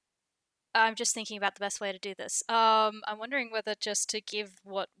I'm just thinking about the best way to do this. I'm wondering whether just to give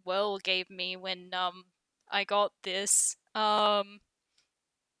what Whirl gave me when I got this.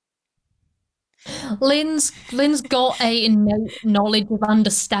 Lynn's got a innate knowledge of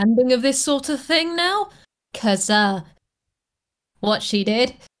understanding of this sort of thing now, cause what she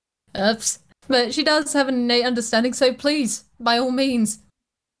did. Oops. But she does have an innate understanding, so please, by all means.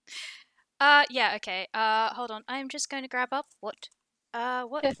 Yeah, okay. Hold on. I'm just going to grab up what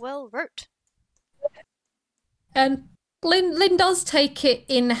Will wrote. And Lynn does take it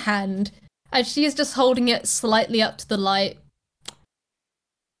in hand, and she is just holding it slightly up to the light.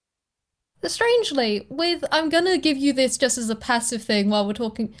 Strangely, I'm gonna give you this just as a passive thing while we're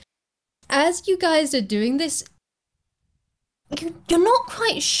talking. As you guys are doing this, you're not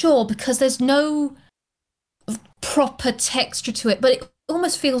quite sure because there's no proper texture to it, but it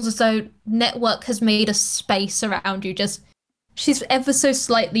almost feels as though Network has made a space around you. Just, she's ever so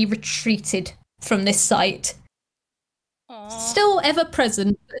slightly retreated from this site. Aww. Still ever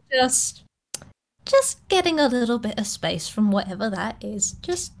present, but just getting a little bit of space from whatever that is.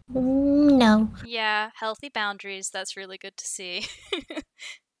 Just no. Yeah, healthy boundaries. That's really good to see.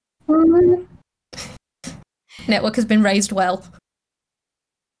 Network has been raised well.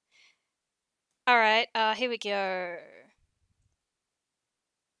 Alright, here we go.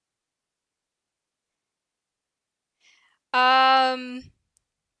 I'm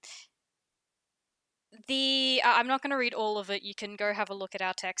not going to read all of it. You can go have a look at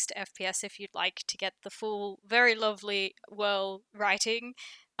our text FPS if you'd like to get the full, very lovely Whirl writing.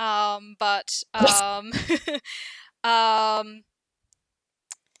 But um,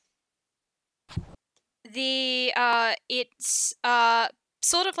 it's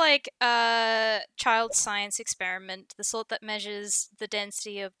sort of like a child science experiment, the sort that measures the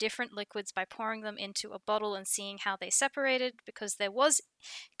density of different liquids by pouring them into a bottle and seeing how they separated, because there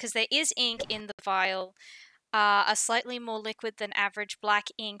is ink in the vial, a slightly more liquid than average black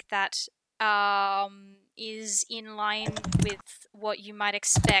ink that is in line with what you might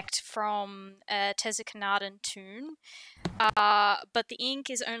expect from a Tezzacanadan toon. But the ink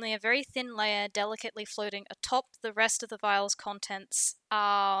is only a very thin layer delicately floating atop the rest of the vial's contents,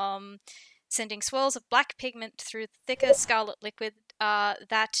 sending swirls of black pigment through the thicker scarlet liquid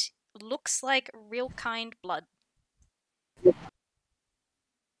that looks like real kind blood.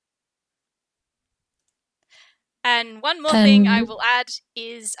 And one more thing I will add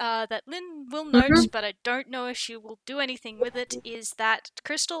is that Lynn will note, but I don't know if she will do anything with it, is that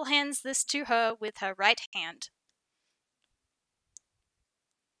Crystal hands this to her with her right hand.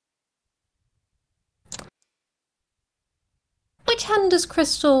 Which hand does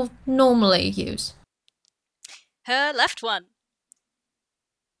Crystal normally use? Her left one.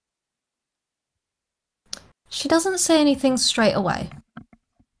 She doesn't say anything straight away,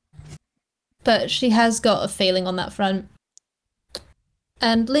 but she has got a feeling on that front.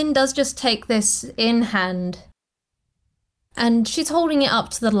 And Lynn does just take this in hand, and she's holding it up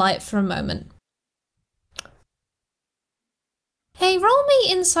to the light for a moment. Hey, roll me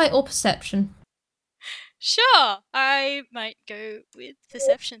insight or perception. Sure, I might go with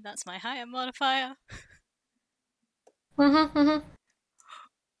perception. That's my higher modifier.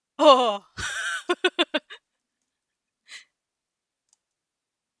 Oh.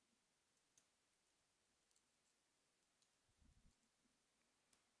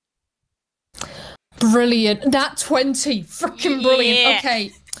 Brilliant. That 20. Freaking brilliant. Yeah.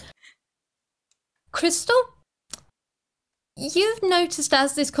 Okay. Crystal, you've noticed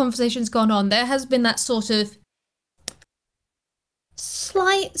as this conversation's gone on, there has been that sort of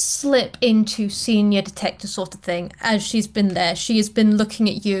slight slip into senior detective sort of thing as she's been there. She has been looking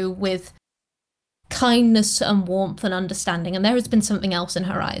at you with kindness and warmth and understanding, and there has been something else in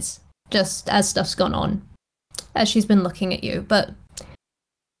her eyes, just as stuff's gone on, as she's been looking at you. But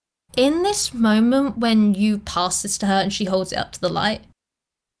in this moment when you pass this to her and she holds it up to the light,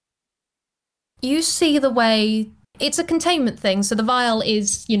 you see the way it's a containment thing, so the vial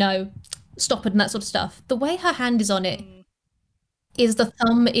is, stoppered and that sort of stuff. The way her hand is on it is the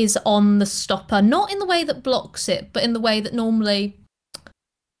thumb is on the stopper, not in the way that blocks it, but in the way that normally,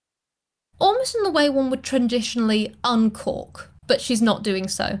 almost in the way one would traditionally uncork, but she's not doing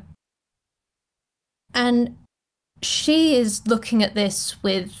so. And she is looking at this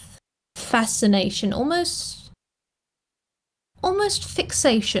with fascination, almost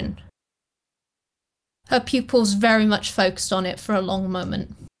fixation. Her pupils very much focused on it for a long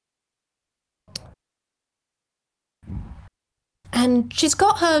moment. And she's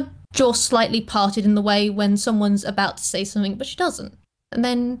got her jaw slightly parted in the way when someone's about to say something, but she doesn't. And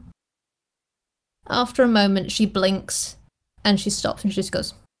then, after a moment, she blinks and she stops and she just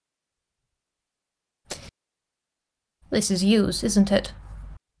goes, "This is Yu's, isn't it?"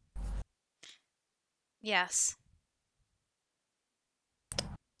 Yes.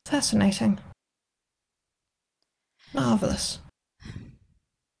 Fascinating. Marvellous.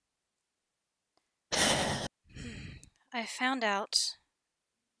 I found out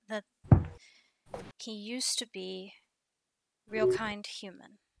that he used to be real kind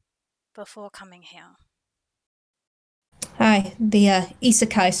human before coming here. Aye, the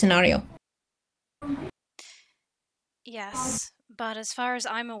isekai scenario. Yes, but as far as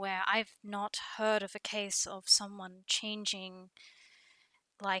I'm aware, I've not heard of a case of someone changing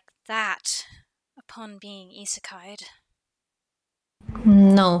like that upon being isekai'd.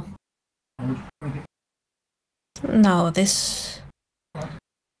 No. No, this...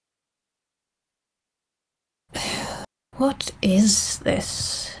 What is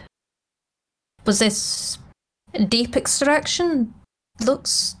this? Was this deep extraction?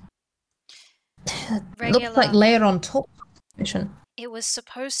 Looks like layer on top. It was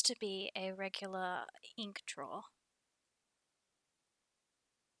supposed to be a regular ink draw.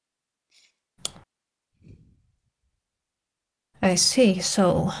 I see,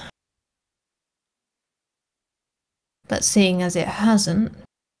 so... But seeing as it hasn't...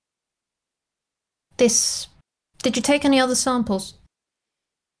 This... Did you take any other samples?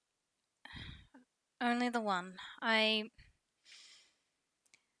 Only the one. I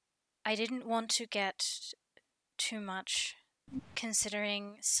didn't want to get too much,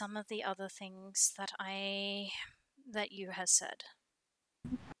 considering some of the other things that you has said.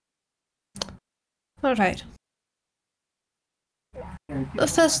 All right. But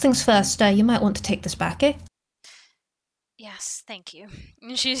first things first, you might want to take this back, eh? Yes, thank you.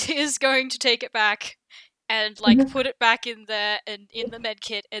 And she is going to take it back and like put it back in there and in the med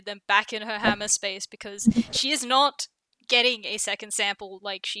kit and then back in her hammer space because she is not getting a second sample.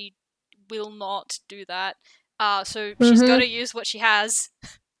 Like she will not do that. So she's got to use what she has.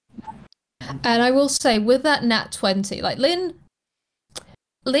 And I will say, with that nat 20, like Lynn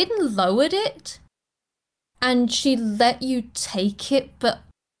lowered it and she let you take it, but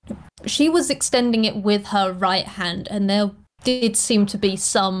she was extending it with her right hand, and there did seem to be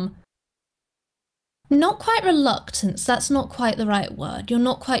some, not quite reluctance, that's not quite the right word. You're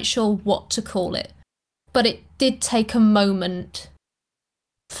not quite sure what to call it. But it did take a moment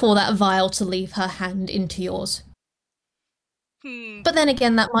for that vial to leave her hand into yours. But then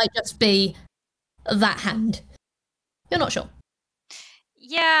again, that might just be that hand. You're not sure.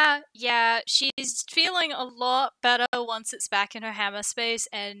 Yeah, she's feeling a lot better once it's back in her hammer space,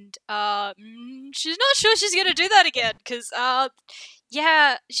 and she's not sure she's gonna do that again, because no,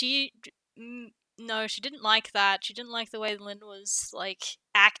 she didn't like that. She didn't like the way Lynn was, like,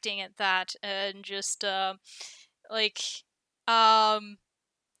 acting at that, and just, are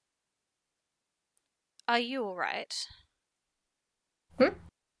you alright?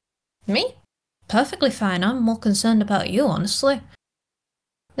 Me? Perfectly fine. I'm more concerned about you, honestly.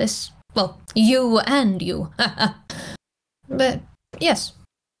 You and you. But, yes.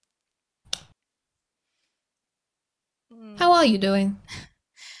 How are you doing?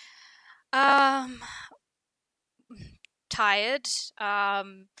 Tired. A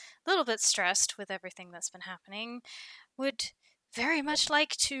little bit stressed with everything that's been happening. Would very much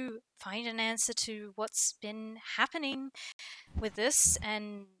like to find an answer to what's been happening with this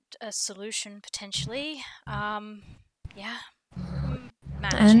and a solution potentially.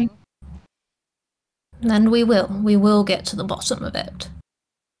 Managing. And we will get to the bottom of it.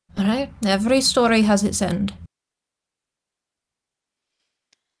 Alright? Every story has its end.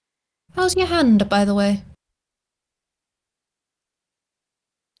 How's your hand, by the way?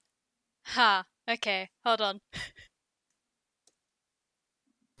 Okay, hold on.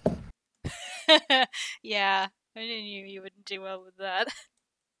 Yeah, I knew you wouldn't do well with that.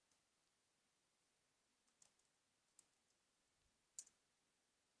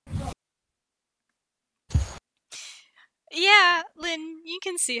 Yeah, Lynn, you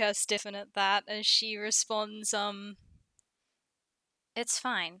can see her stiffen at that as she responds, it's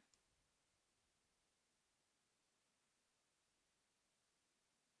fine.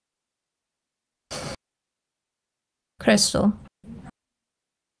 Crystal,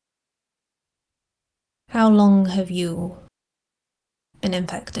 how long have you been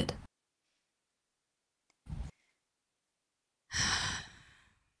infected?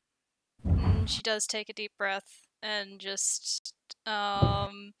 She does take a deep breath and just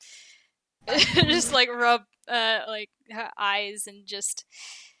just like rub like her eyes and just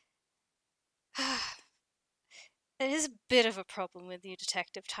it is a bit of a problem with you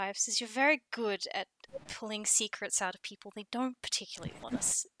detective types is you're very good at pulling secrets out of people they don't particularly want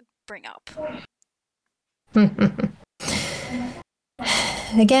to bring up.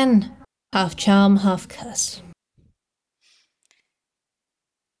 Again, half charm, half curse.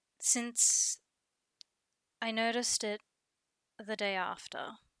 Since I noticed it the day after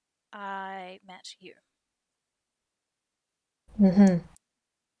I met you.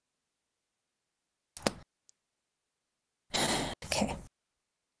 Okay.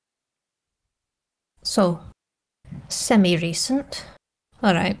 So, semi-recent.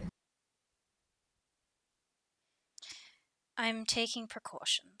 Alright. I'm taking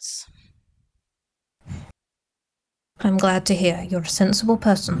precautions. I'm glad to hear you're a sensible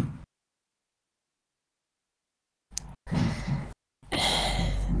person.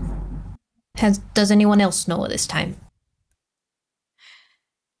 Does anyone else know at this time?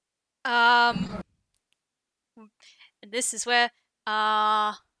 This is where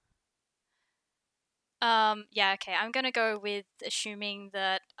yeah, okay, I'm gonna go with assuming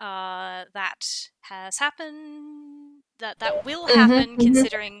that that has happened, that will happen,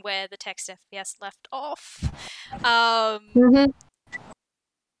 considering where the text FPS left off.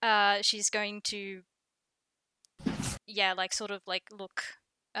 She's going to, yeah, like sort of like look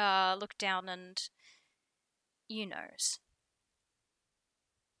down and you knows.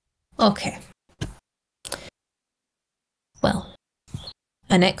 Okay. Well,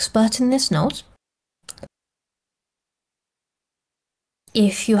 an expert in this knows.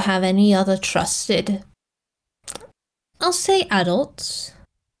 If you have any other trusted, I'll say adults,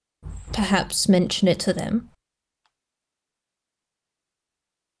 perhaps mention it to them.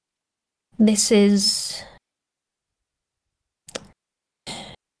 This is...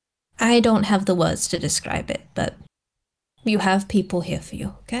 I don't have the words to describe it, but you have people here for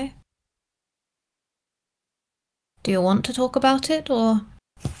you, okay? Do you want to talk about it, or...?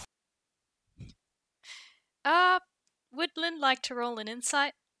 Would Lynn like to roll an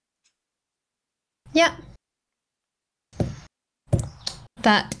insight? Yeah.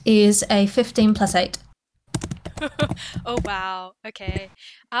 That is a 15 plus 8. Oh wow, okay.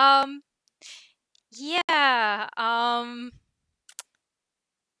 Yeah,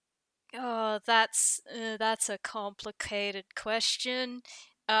 oh, that's a complicated question.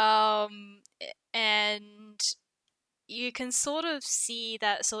 And you can sort of see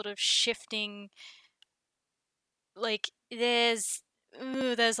that sort of shifting, like there's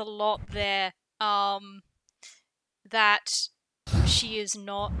a lot there that she is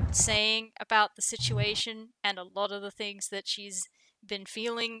not saying about the situation and a lot of the things that she's been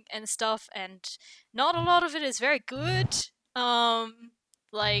feeling and stuff, and not a lot of it is very good.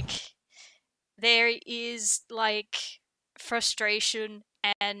 Like there is like frustration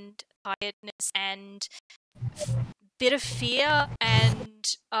and tiredness and bit of fear and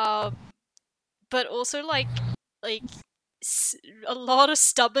but also like a lot of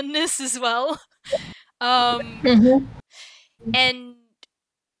stubbornness as well. Mm-hmm. And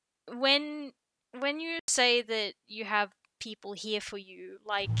when you say that you have people here for you,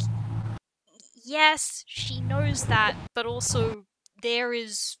 like yes, she knows that, but also there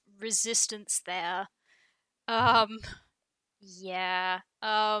is resistance there. Um yeah.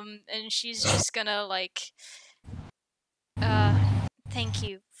 And she's just gonna like thank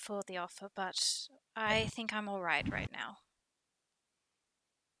you for the offer, but I think I'm alright right now.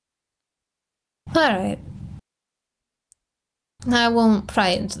 Alright. I won't pry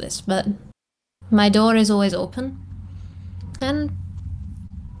into this, but my door is always open. And,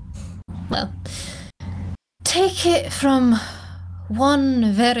 well, take it from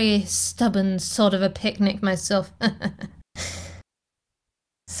one very stubborn sort of a picnic myself.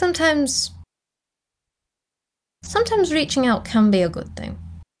 Sometimes reaching out can be a good thing.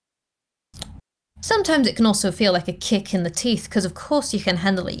 Sometimes it can also feel like a kick in the teeth, because of course you can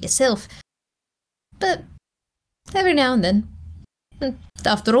handle it yourself. But every now and then, and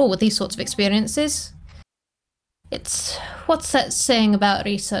after all, with these sorts of experiences, it's what's that saying about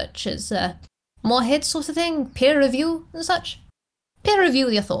researchers? More head sort of thing? Peer review and such? Peer review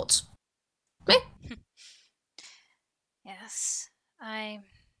your thoughts. Eh? Yes,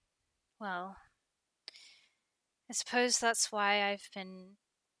 well, I suppose that's why I've been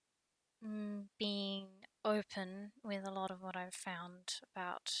being open with a lot of what I've found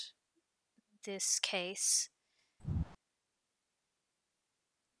about this case.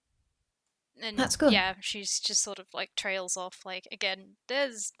 And That's good. yeah, she's just sort of like trails off. Like again,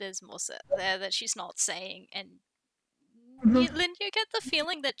 there's more there that she's not saying, and Lynn, you get the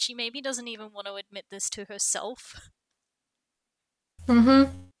feeling that she maybe doesn't even want to admit this to herself.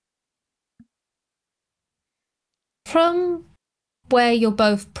 Mm-hmm. From where you're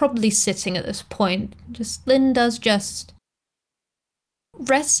both probably sitting at this point, Lynn does just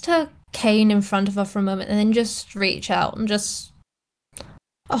rest her cane in front of her for a moment and then just reach out and just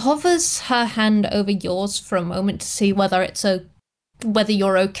hovers her hand over yours for a moment to see whether whether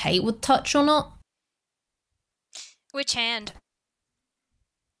you're okay with touch or not. Which hand?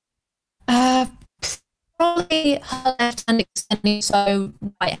 Probably her left hand extending, so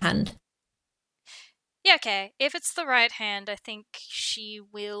right hand. Yeah, okay. If it's the right hand, I think she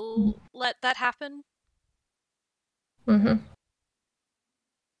will let that happen. Mm-hmm.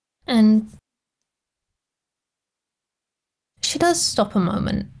 And she does stop a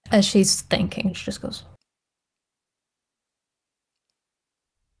moment as she's thinking. She just goes,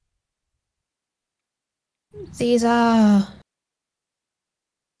 "These are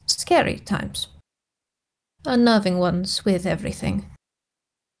scary times. Unnerving ones with everything.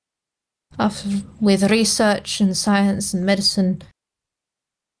 With research and science and medicine,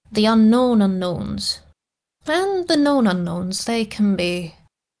 the unknown unknowns. And the known unknowns, they can be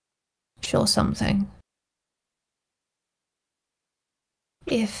sure something.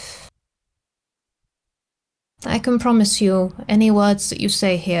 If I can promise you, any words that you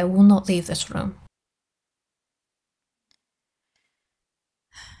say here will not leave this room."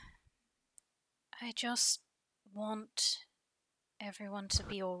 I just want everyone to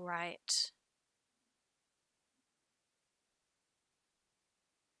be alright.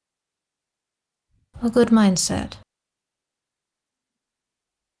 A good mindset.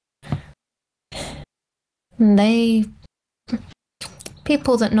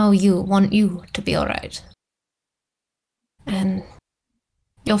 People that know you want you to be alright. And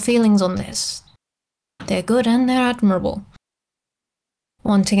your feelings on this, they're good and they're admirable.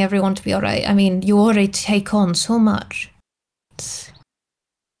 Wanting everyone to be alright. I mean, you already take on so much.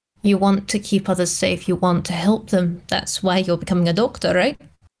 You want to keep others safe, you want to help them. That's why you're becoming a doctor, right?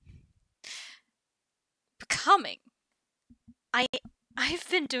 Becoming? I've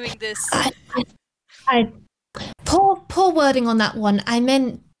been doing this. Poor wording on that one. I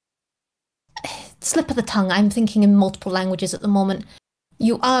meant slip of the tongue. I'm thinking in multiple languages at the moment.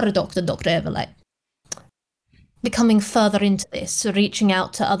 You are a doctor, Dr. Everlight. Becoming further into this, reaching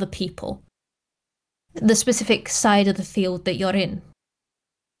out to other people. The specific side of the field that you're in.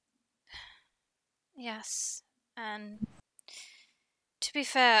 Yes, and to be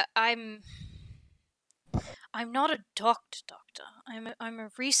fair, I'm not a doctor. I'm a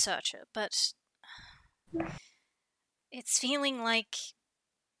researcher, but it's feeling like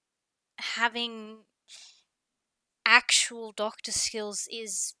having actual doctor skills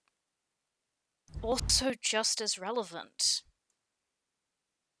is also just as relevant.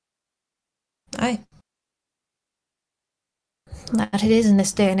 Aye. That it is in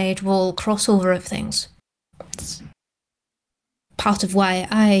this day and age, we'll cross over of things. It's part of why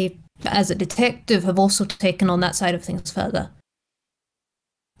I, as a detective, have also taken on that side of things further.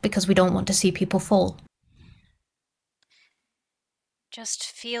 Because we don't want to see people fall. Just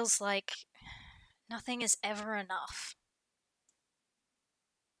feels like nothing is ever enough.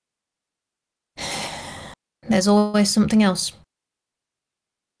 There's always something else.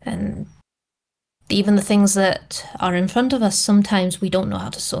 And even the things that are in front of us, sometimes we don't know how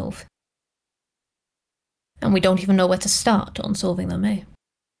to solve. And we don't even know where to start on solving them, eh?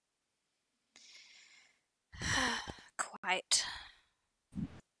 Quite.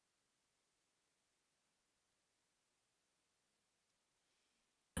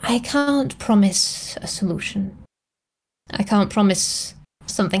 I can't promise a solution. I can't promise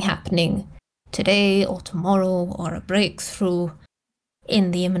something happening today or tomorrow or a breakthrough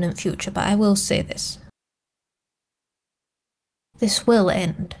in the imminent future, but I will say this. This will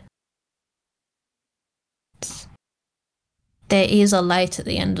end. There is a light at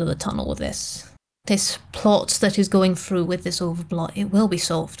the end of the tunnel with this. This plot that is going through with this Overblot, it will be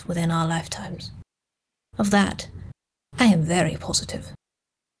solved within our lifetimes. Of that, I am very positive.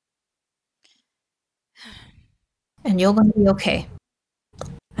 And you're going to be okay.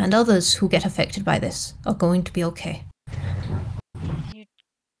 And others who get affected by this are going to be okay. You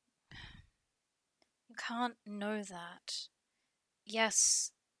can't know that.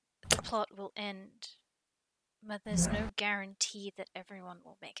 Yes, the plot will end, but there's no guarantee that everyone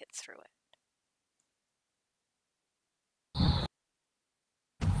will make it through it.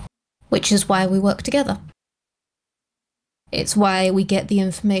 Which is why we work together. It's why we get the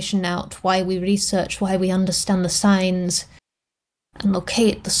information out, why we research, why we understand the signs, and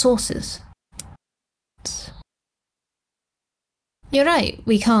locate the sources. You're right,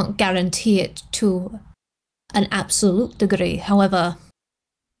 we can't guarantee it to an absolute degree. However,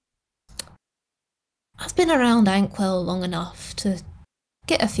 I've been around Ankwell long enough to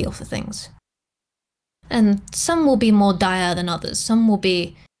get a feel for things. And some will be more dire than others. Some will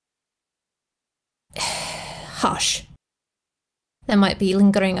be harsh. There might be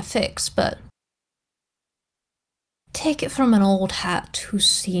lingering effects, but take it from an old hat who's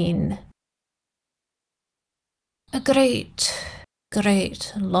seen a great,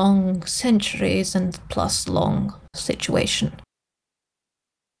 long centuries and plus long situation.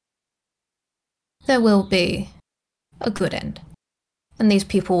 There will be a good end, and these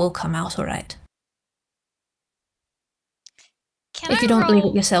people will come out alright. If you don't believe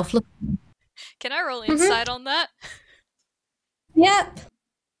it yourself, look. Can I roll insight on that? Yep.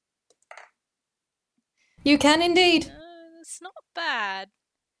 You can indeed. It's not bad.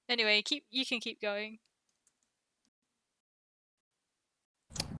 Anyway, you can keep going.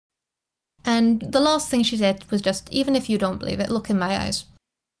 And the last thing she said was just, even if you don't believe it, look in my eyes.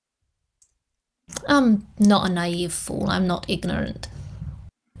 I'm not a naive fool. I'm not ignorant.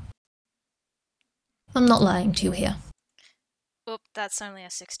 I'm not lying to you here. Oh, that's only a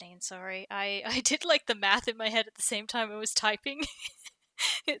 16, sorry. I did like the math in my head at the same time I was typing.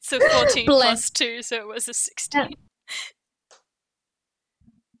 It's a 14 plus 2, so it was a 16. Yeah.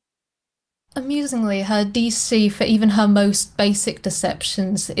 Amusingly, her DC for even her most basic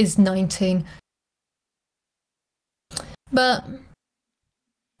deceptions is 19. But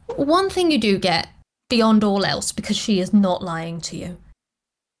one thing you do get, beyond all else, because she is not lying to you,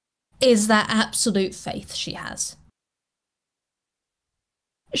 is that absolute faith she has.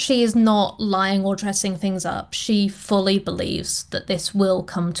 She is not lying or dressing things up. She fully believes that this will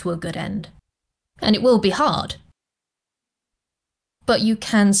come to a good end. And it will be hard. but you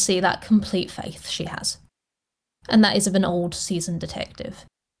can see that complete faith she has. And that is of an old seasoned detective.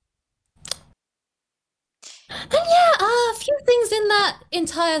 And yeah, a few things in that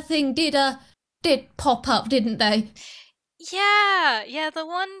entire thing did pop up, didn't they? Yeah, the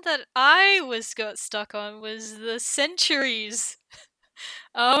one that I got stuck on was the centuries.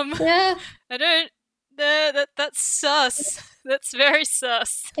 Yeah. I don't. That's sus. That's very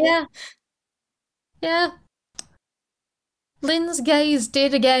sus. Yeah. Yeah. Lynn's gaze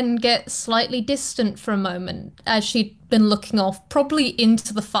did again get slightly distant for a moment as she'd been looking off, probably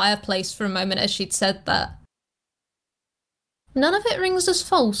into the fireplace for a moment as she'd said that. None of it rings as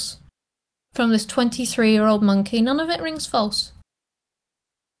false. From this 23-year-old monkey, none of it rings false.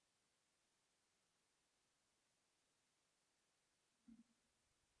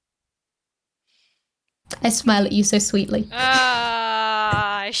 I smile at you so sweetly.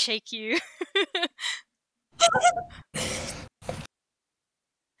 I shake you.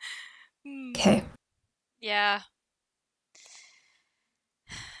 Okay. Yeah.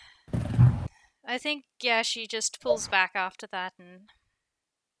 I think, yeah, she just pulls back after that and...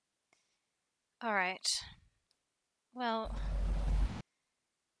 Alright. Well...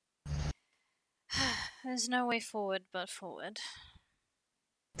 There's no way forward but forward.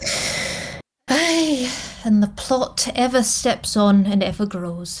 Aye, and the plot ever steps on and ever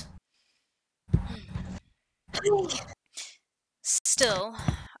grows. Still,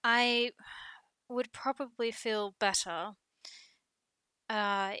 I would probably feel better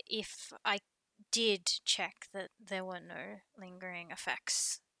if I did check that there were no lingering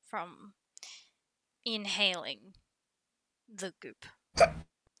effects from inhaling the goop.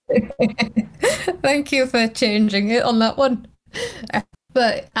 Thank you for changing it on that one.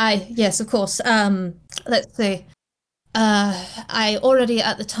 But yes, of course. Let's see. I already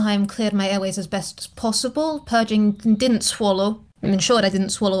at the time cleared my airways as best as possible. Purging didn't swallow. I mean, sure, I didn't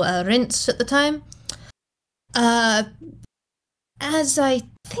swallow a rinse at the time. As I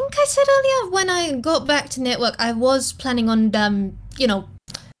think I said earlier, when I got back to network, I was planning on,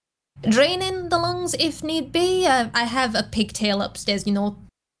 draining the lungs if need be. I have a pigtail upstairs,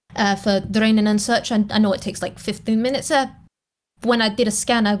 for draining and such. I know it takes like 15 minutes. When I did a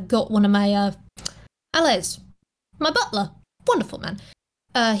scan, I got one of my allies, my butler, wonderful man.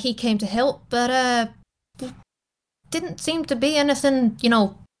 He came to help, but didn't seem to be anything,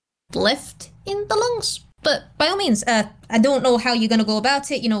 left in the lungs. But by all means, I don't know how you're going to go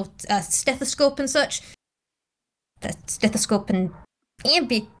about it, stethoscope and such. The stethoscope and...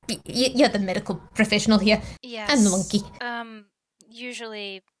 You're the medical professional here. Yes. And the monkey.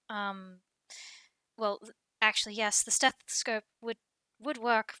 Usually, well, actually, yes, the stethoscope would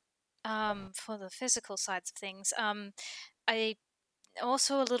work for the physical sides of things. I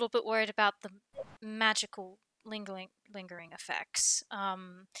also a little bit worried about the magical lingering effects.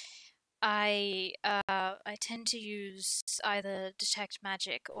 I tend to use either detect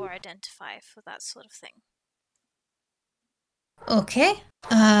magic or identify for that sort of thing. Okay.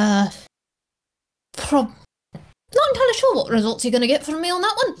 Not entirely sure what results you're going to get from me on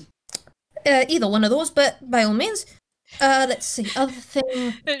that one. Either one of those, but by all means. Let's see, other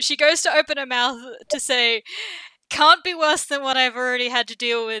thing... She goes to open her mouth to say, can't be worse than what I've already had to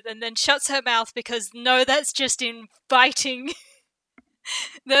deal with, and then shuts her mouth because, no, that's just inviting...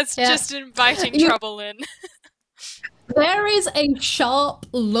 That's just inviting trouble in. There is a sharp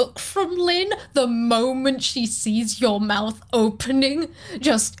look from Lynn the moment she sees your mouth opening.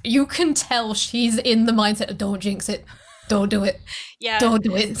 Just, you can tell she's in the mindset of don't jinx it. Don't do it. Yeah. Don't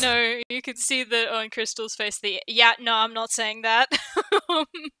do it. No, you can see that on Crystal's face, no, I'm not saying that.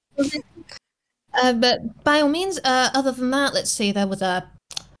 But by all means, other than that, let's see, there was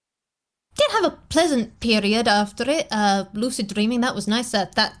did have a pleasant period after it. Lucid dreaming, that was nice.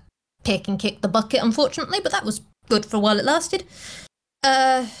 That pick and kicked the bucket, unfortunately, but that was good for a while it lasted.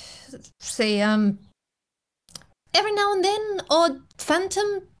 Let's see, every now and then, odd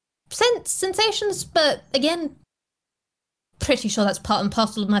phantom sensations, but again, pretty sure that's part and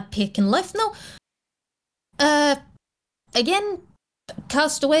parcel of my pick in life now. Again,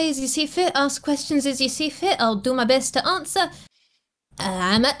 cast away as you see fit, ask questions as you see fit, I'll do my best to answer.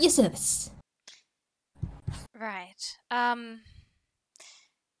 I'm at your service. Right.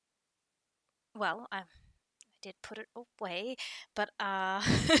 Well, I did put it away, but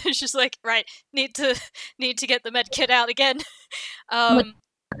she's like, right, need to get the med kit out again.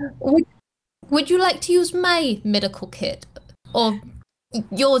 Would you like to use my medical kit, or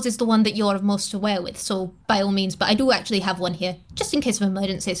yours is the one that you're most aware with? So by all means, but I do actually have one here, just in case of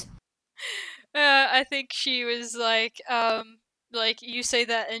emergencies. I think she was like, like you say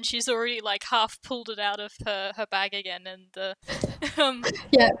that, and she's already like half pulled it out of her bag again, and the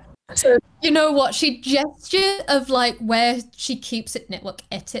Yeah. So you know what? She gestured of like where she keeps it network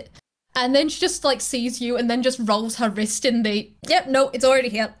edit. And then she just like sees you and then just rolls her wrist in the yep, no, it's already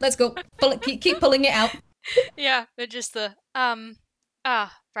here. Let's go. Pull it, keep pulling it out. yeah, but just the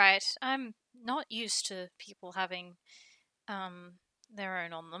right. I'm not used to people having their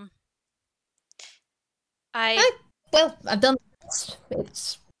own on them. Well, I've done this.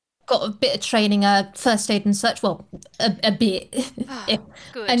 It's got a bit of training, first aid and such. Well, a bit.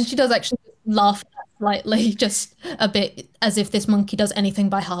 Good. And she does actually laugh slightly, just a bit, as if this monkey does anything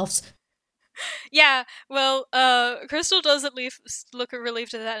by halves. Yeah, well, Crystal does at least look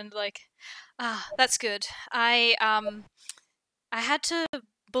relieved at that and like, that's good. I had to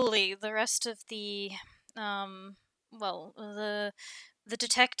bully the rest of the the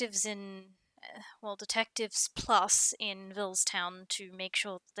detectives in Detectives Plus in Villestown to make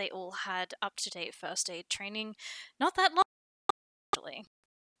sure that they all had up-to-date first aid training. Not that long, actually.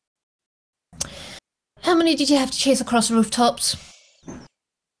 How many did you have to chase across rooftops?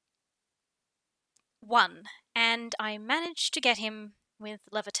 1, and I managed to get him with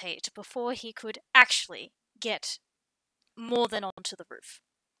Levitate before he could actually get more than onto the roof.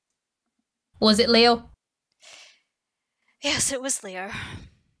 Was it Leo? Yes, it was Leo.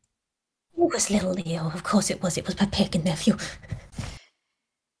 It was little Leo, of course it was. It was my pagan nephew.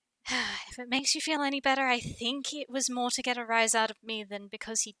 If it makes you feel any better, I think it was more to get a rise out of me than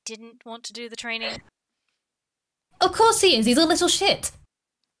because he didn't want to do the training. Of course he is. He's a little shit.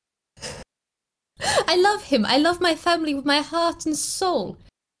 I love him. I love my family with my heart and soul.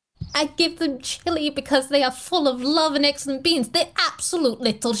 I give them chili because they are full of love and excellent beings. They're absolute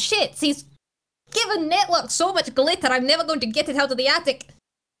little shits. He's given Network so much glitter, I'm never going to get it out of the attic.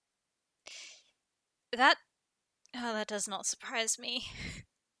 That does not surprise me.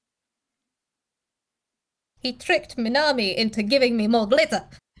 He tricked Minami into giving me more glitter.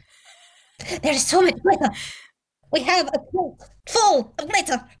 There is so much glitter. We have a tote full of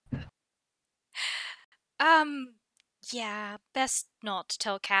glitter. Yeah, best not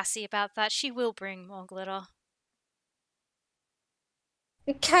tell Cassie about that. She will bring more glitter.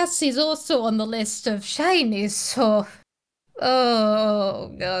 Cassie's also on the list of shinies, so...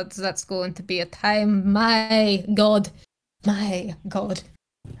 Oh, God, that's going to be a time. My God. My God.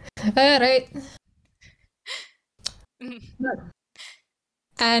 Alright.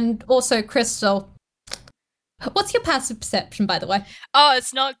 And also, Crystal. What's your passive perception, by the way? Oh,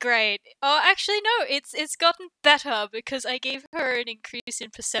 it's not great. Oh, actually, no, it's gotten better because I gave her an increase in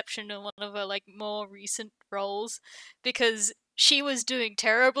perception in one of her like more recent roles because she was doing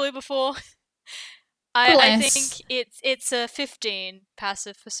terribly before. I think it's a 15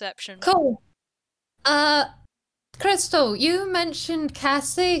 passive perception. Cool. Crystal, you mentioned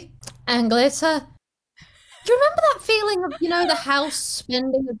Cassie and glitter. Do you remember that feeling of, the house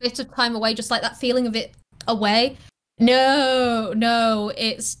spending a bit of time away, just like that feeling of it away? No,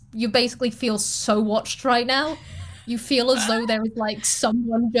 you basically feel so watched right now. You feel as though there is like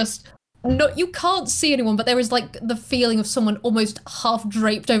someone just, no, you can't see anyone, but there is like the feeling of someone almost half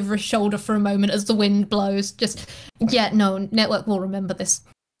draped over his shoulder for a moment as the wind blows. No, Network will remember this.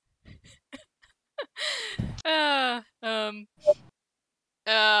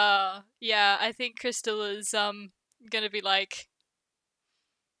 Yeah, I think Crystal is gonna be like,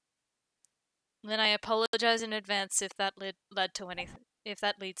 then I apologize in advance if that led to anything. If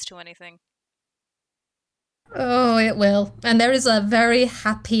that leads to anything. Oh, it will. And there is a very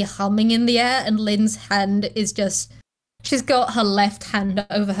happy humming in the air, and Lynn's hand is just... She's got her left hand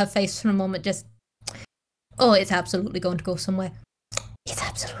over her face for a moment, just... Oh, it's absolutely going to go somewhere. It's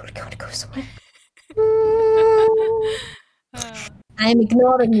absolutely going to go somewhere. I'm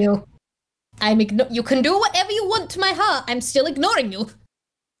ignoring you. You can do whatever you want to my heart. I'm still ignoring you.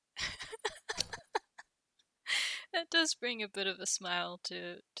 That does bring a bit of a smile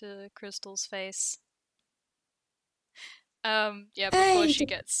to Crystal's face. Before she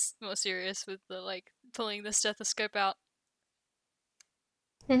gets more serious with the like pulling the stethoscope out.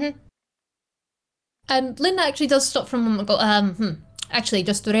 And Linda actually does stop for a moment and go, actually,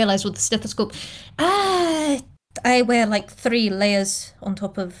 just to realise with the stethoscope, I wear like 3 layers on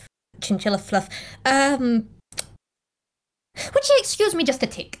top of chinchilla fluff. Would you excuse me just a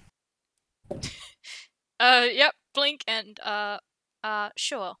tick? Yep, blink and,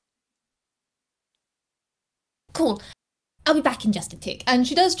 sure. Cool. I'll be back in just a tick. And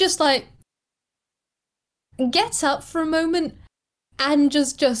she does just like, gets up for a moment and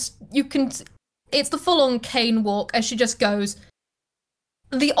just, you can, it's the full-on cane walk as she just goes,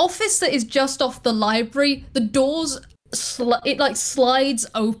 the office that is just off the library, the doors it like slides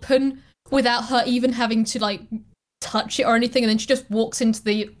open without her even having to like touch it or anything, and then she just walks into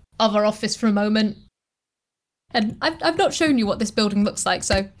the other office for a moment. And I've not shown you what this building looks like,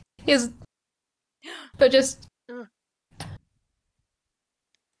 so here's, but just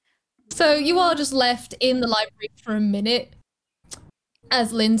so you are just left in the library for a minute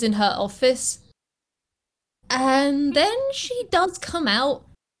as Lynn's in her office. And then she does come out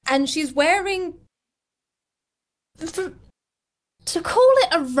and she's wearing. To call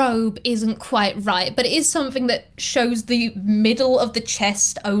it a robe isn't quite right, but it is something that shows the middle of the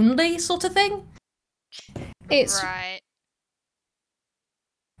chest only, sort of thing. It's. Right.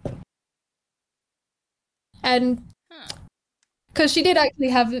 And. Because she did actually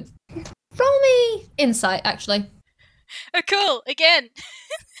have. Roll me insight, actually. Oh, cool! Again!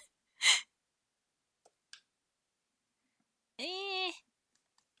 Eh.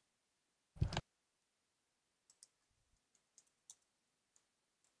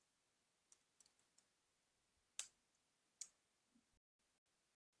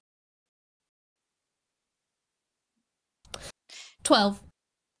 $12.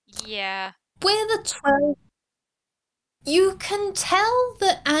 Yeah. With a 12, you can tell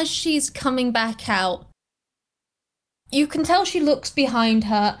that as she's coming back out, you can tell she looks behind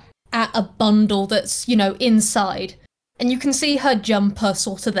her at a bundle that's, inside. And you can see her jumper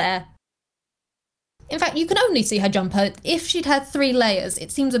sort of there. In fact, you can only see her jumper. If she'd had 3 layers,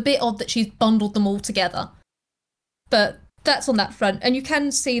 it seems a bit odd that she's bundled them all together. But that's on that front. And you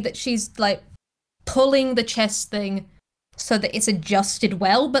can see that she's, like, pulling the chest thing so that it's adjusted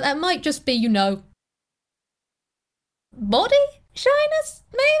well. But that might just be, body shyness,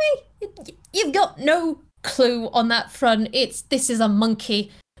 maybe? You've got no clue on that front. This is a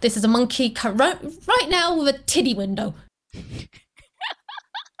monkey. This is a monkey right now with a titty window.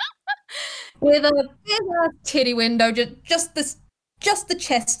 With a big titty window, just the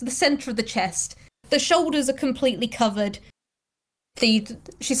chest, the center of the chest. The shoulders are completely covered.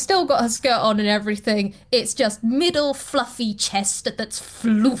 She's still got her skirt on and everything. It's just middle fluffy chest that's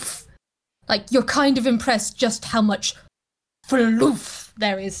floof. Like, you're kind of impressed just how much floof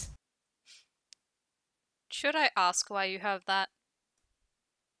there is. Should I ask why you have that?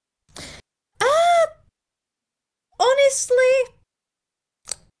 Honestly,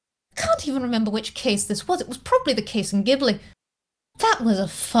 can't even remember which case this was. It was probably the case in Ghibli. That was a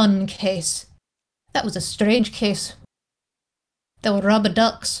fun case. That was a strange case. There were rubber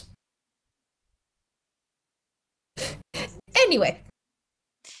ducks. Anyway,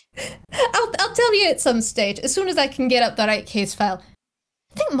 I'll tell you at some stage, as soon as I can get up the right case file.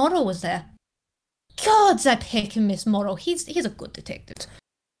 I think Morrow was there. Gods, I pick and miss Morrow. He's a good detective.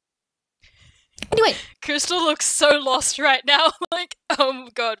 Anyway. Crystal looks so lost right now. Like, oh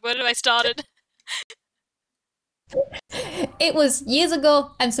god, where did I started? It was years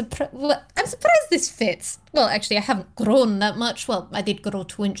ago. I'm surprised this fits. Well, actually, I haven't grown that much. Well, I did grow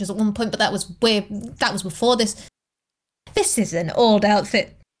 2 inches at one point, but that was before this. This is an old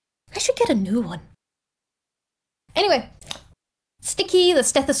outfit. I should get a new one. Anyway, Sticky the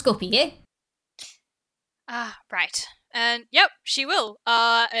stethoscope, yeah? Right. And yep, she will.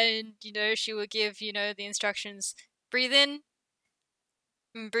 And she will give, the instructions. Breathe in,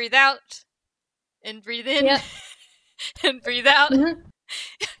 and breathe out, and breathe in, yep. and breathe out. Mm-hmm.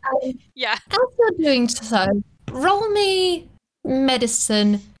 Yeah. As you're doing so, roll me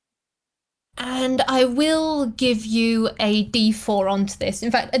medicine, and I will give you a D4 onto this.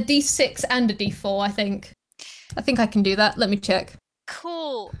 In fact, a D6 and a D4, I think. I think I can do that. Let me check.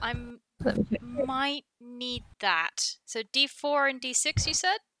 Cool. Might need that. So D4 and D6, you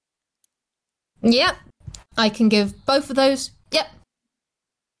said? Yep. I can give both of those. Yep.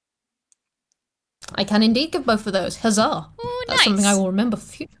 I can indeed give both of those. Huzzah. Ooh, That's nice. something I will remember for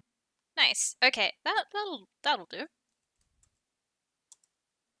future. Nice. Okay, that'll do.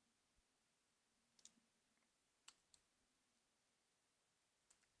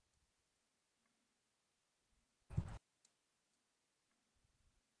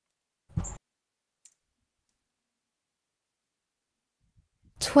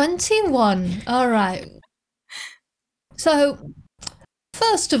 $21. All right. So,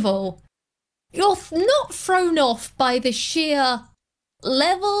 first of all, you're not thrown off by the sheer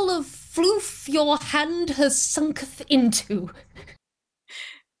level of floof your hand has sunketh into.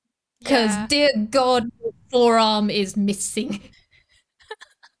 Because, dear God, your forearm is missing.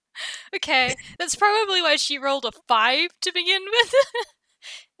 Okay, that's probably why she rolled a 5 to begin with.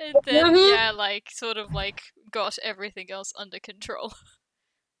 And then, sort of got everything else under control.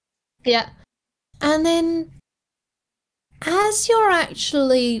 Yeah. And then, as you're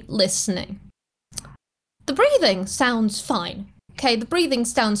actually listening, The breathing sounds fine. Okay, the breathing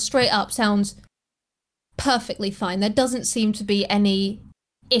sounds straight up, sounds perfectly fine. There doesn't seem to be any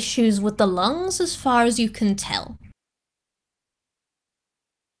issues with the lungs as far as you can tell.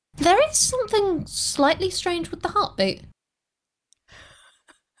 There is something slightly strange with the heartbeat.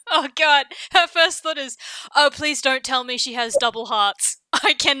 Oh god, her first thought is, oh, please don't tell me she has double hearts.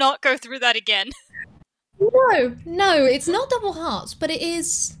 I cannot go through that again. No, it's not double hearts, but it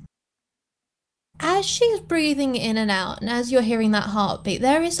is... As she's breathing in and out, and as you're hearing that heartbeat,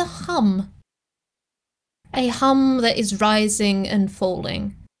 there is a hum. A hum that is rising and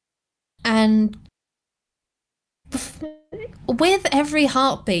falling. And with every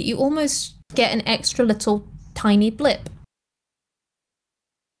heartbeat, you almost get an extra little tiny blip.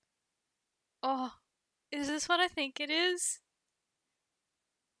 Oh, is this what I think it is?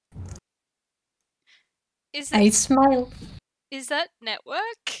 I smile. Is that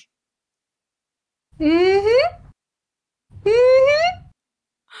network? Mm-hmm. Mm-hmm.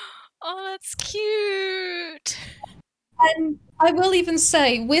 Oh, that's cute. And I will even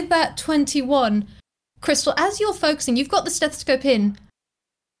say, with that 21, Crystal, as you're focusing, you've got the stethoscope in,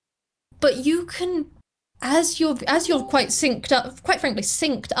 but you can, as you're quite synced up, quite frankly,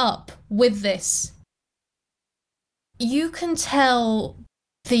 synced up with this, you can tell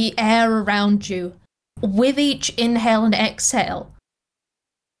the air around you, with each inhale and exhale,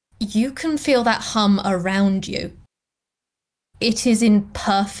 you can feel that hum around you. It is in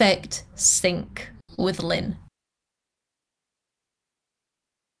perfect sync with Lynn.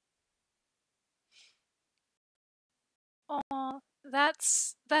 Oh,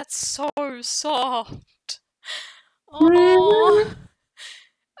 that's so soft. Oh,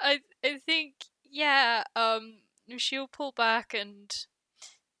 I think, yeah, she'll pull back, and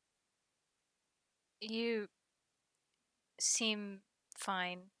you seem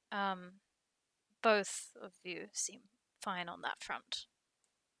fine. Both of you seem fine on that front.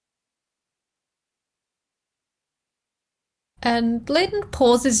 And Lynn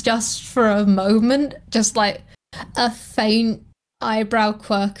pauses just for a moment, just like a faint eyebrow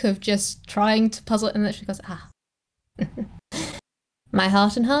quirk of just trying to puzzle it, and then she goes, my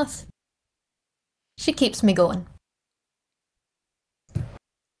heart and hearth. She keeps me going.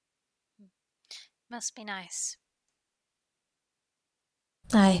 Must be nice.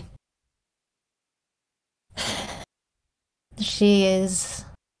 Aye. She is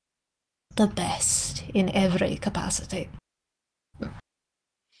the best in every capacity.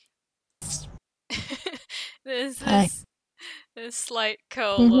 There's this slight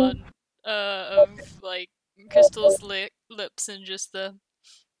curl on of like Crystal's lips, and just the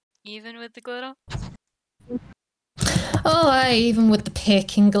even with the glitter. Oh, aye, even with the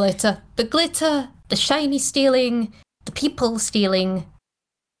peking glitter. The glitter, the shiny stealing, the people stealing,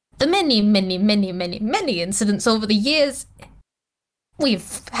 the many, many, many, many, many incidents over the years.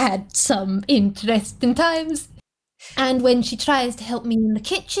 We've had some interesting times. And when she tries to help me in the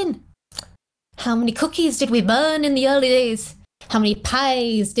kitchen, how many cookies did we burn in the early days? How many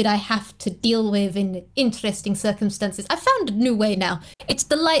pies did I have to deal with in interesting circumstances? I found a new way now. It's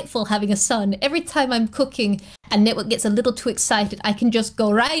delightful having a son. Every time I'm cooking and Network gets a little too excited, I can just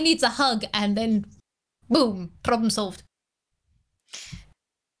go, Ryan needs a hug, and then boom, problem solved.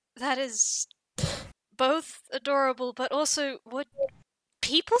 That is both adorable, but also, what,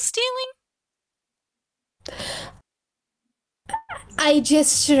 people stealing? I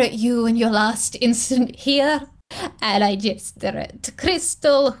gesture at you in your last incident here, and I gesture at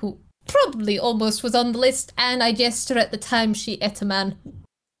Crystal, who probably almost was on the list, and I gesture at the time she ate a man.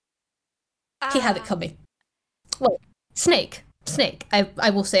 He had it coming. Well, Snake. I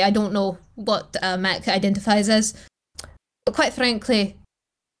will say, I don't know what Mac identifies as, but quite frankly,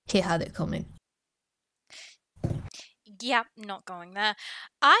 he had it coming. Yep, not going there.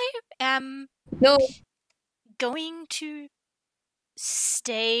 I am going to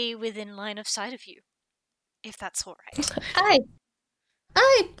stay within line of sight of you, if that's all right.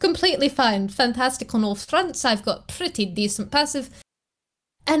 Aye, completely fine. Fantastic on all fronts. I've got pretty decent passive.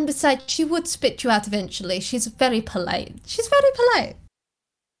 And besides, she would spit you out eventually. She's very polite.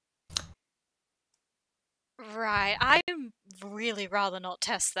 Right, I'd really rather not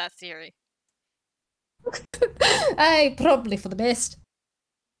test that theory. Aye, probably for the best.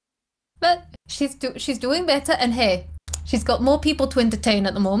 But she's doing better, and hey, she's got more people to entertain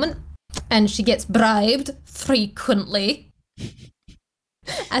at the moment, and she gets bribed frequently.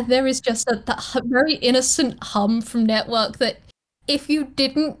 And there is just that very innocent hum from Network that if you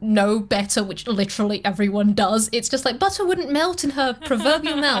didn't know better, which literally everyone does, it's just like butter wouldn't melt in her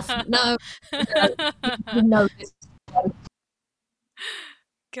proverbial mouth. No, you know this.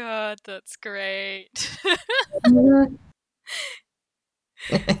 God, that's great.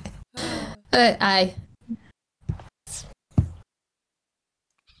 Aye.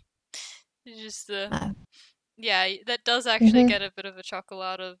 Just yeah, that does Mm-hmm. actually get a bit of a chuckle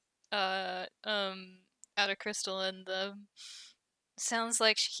out of Crystal, and sounds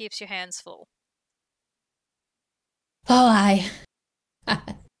like she keeps your hands full. Oh, aye.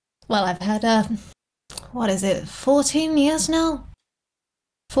 Well, I've had, what is it, 14 years now?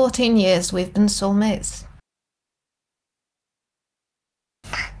 14 years we've been soulmates.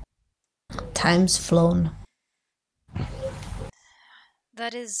 Time's flown.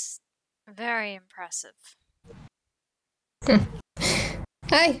 That is very impressive.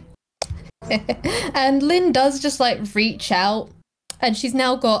 Hi. And Lynn does just like reach out, and she's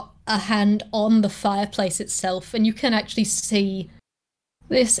now got a hand on the fireplace itself, and you can actually see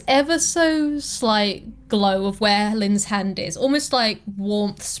this ever so slight glow of where Lynn's hand is, almost like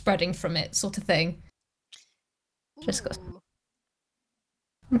warmth spreading from it, sort of thing. Just goes.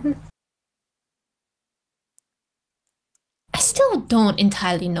 I still don't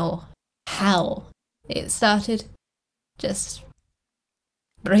entirely know how it started. Just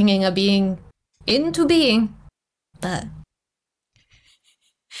bringing a being into being, but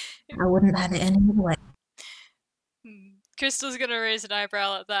I wouldn't have it any other way. Crystal's gonna raise an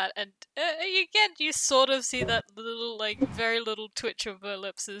eyebrow at that, and again, you sort of see that little, like, very little twitch of her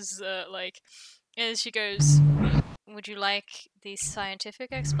lips as, as she goes, "Would you like the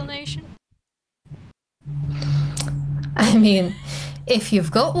scientific explanation?" I mean, if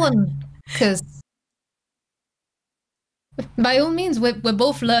you've got one, because by all means, we're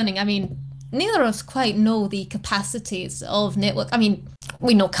both learning. I mean, neither of us quite know the capacities of network. I mean,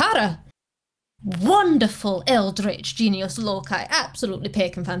 we know Kara. Wonderful eldritch genius loci, absolutely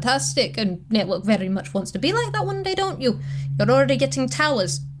peking fantastic, and network very much wants to be like that one day, don't you? You're already getting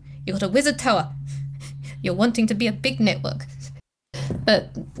towers. You got a wizard tower. You're wanting to be a big network.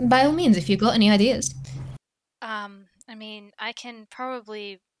 But by all means, if you've got any ideas. I mean, I can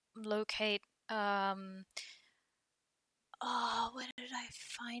probably locate, where did I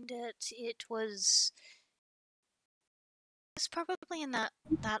find it? It was probably in that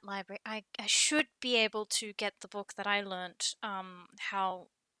library. I should be able to get the book that I learnt, how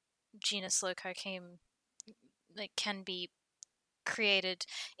genus loci can be created.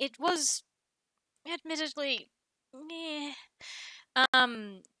 It was admittedly,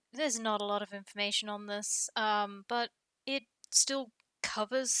 there's not a lot of information on this, but it still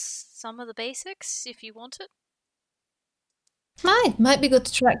covers some of the basics if you want it. Might be good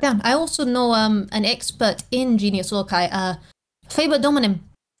to track down. I also know an expert in genius loci, Faber Dominim.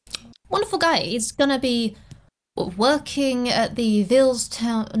 Wonderful guy. He's gonna be working at the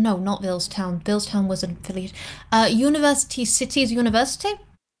Villestown. No, not Villestown. Villestown was an affiliate. University Cities University.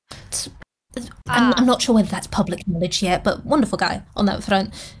 I'm not sure whether that's public knowledge yet, but wonderful guy on that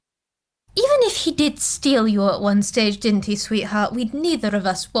front. Even if he did steal you at one stage, didn't he, sweetheart? Neither of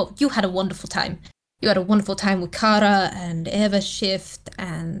us. Well, you had a wonderful time. You had a wonderful time with Kara and Evershift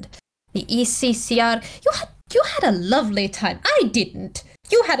and the ECCR. You had a lovely time. I didn't.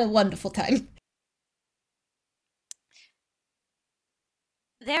 You had a wonderful time.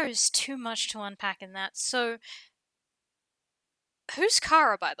 There is too much to unpack in that. So, who's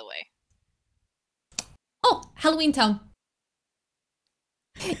Kara, by the way? Oh, Halloween Town.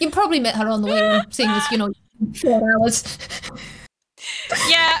 You probably met her on the way home, seeing this, 4 hours.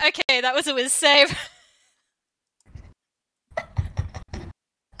 Yeah, okay, that was a whiz save.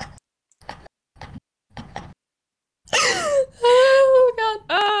 Oh, God.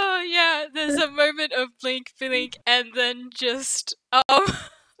 Oh, yeah, there's a moment of blink, and then just,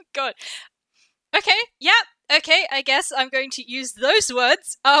 God. Okay, yeah, okay, I guess I'm going to use those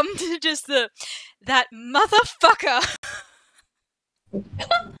words, just that motherfucker.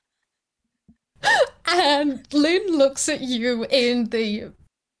 And Lynn looks at you in the...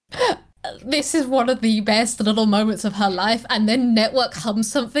 This is one of the best little moments of her life, and then Network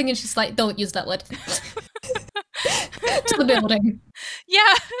hums something, and she's like, don't use that word. To the building.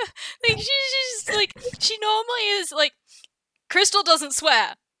 Yeah, like, she's like, she normally is, like, Crystal doesn't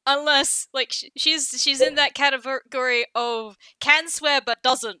swear, unless, like, she's in that category of can swear but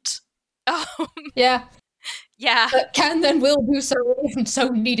doesn't. Yeah. Yeah. But can then will do so if so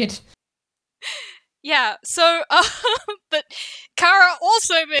needed. Yeah, so, but Kara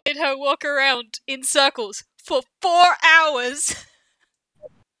also made her walk around in circles for 4 hours.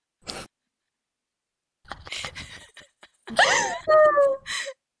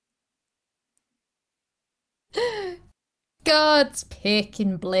 God's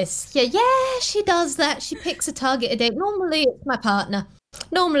picking bliss. Yeah, she does that. She picks a target a day. Normally it's my partner.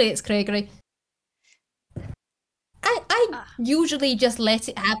 Normally it's Craigery. I usually just let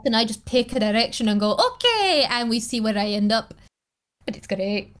it happen. I just pick a direction and go, okay, and we see where I end up. But it's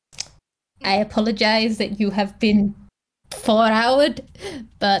great. I apologize that you have been 4-houred,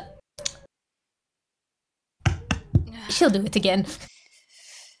 but she'll do it again.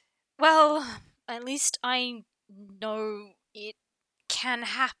 Well, at least I know it can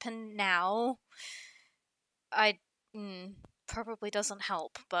happen now. Probably doesn't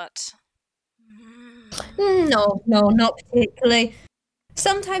help, but... No, not particularly.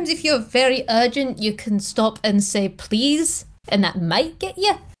 Sometimes if you're very urgent, you can stop and say please, and that might get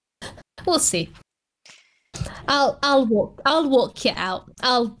you. We'll see. I'll walk you out.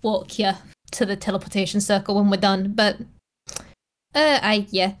 I'll walk you to the teleportation circle when we're done. But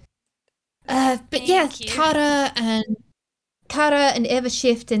but yeah, Kara and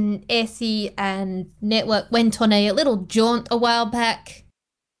Evershift and Essie and Network went on a little jaunt a while back.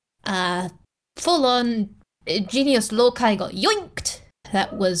 Full on Genius Loci got yoinked.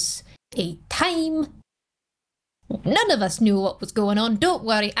 That was a time. None of us knew what was going on. Don't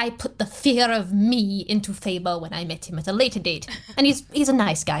worry, I put the fear of me into Faber when I met him at a later date. And he's a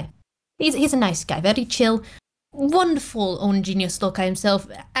nice guy. He's a nice guy, very chill. Wonderful own Genius Loci himself.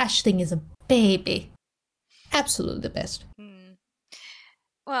 Ashling is a baby. Absolutely the best.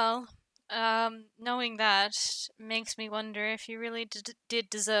 Well, knowing that makes me wonder if you really did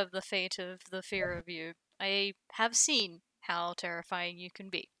deserve the fate of the fear of you. I have seen how terrifying you can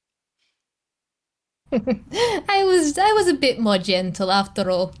be. I was a bit more gentle after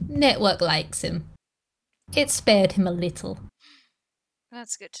all. Network likes him. It spared him a little.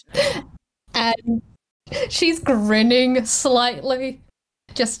 That's good to know. And she's grinning slightly.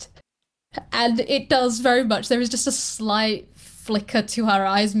 And it does very much. There is just a slight flicker to her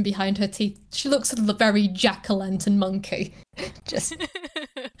eyes and behind her teeth. She looks a very jack-o'-lantern monkey. Just...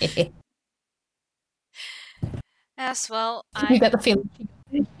 Yes, well, You get the feeling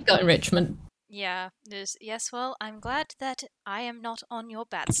she got enrichment. Yeah, yes, well, I'm glad that I am not on your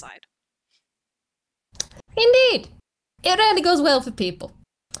bad side. Indeed. It rarely goes well for people.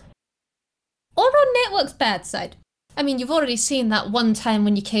 Or on Network's bad side. I mean, you've already seen that one time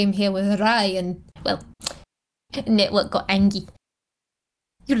when you came here with Rai and, well, Network got angry.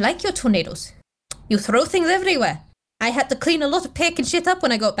 You like your tornadoes. You throw things everywhere. I had to clean a lot of pack and shit up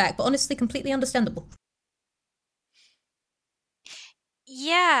when I got back, but honestly, completely understandable.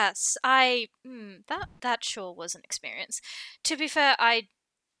 Yes, that sure was an experience. To be fair,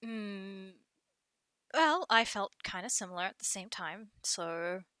 well, I felt kind of similar at the same time,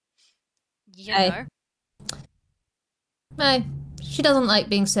 so, you know. She doesn't like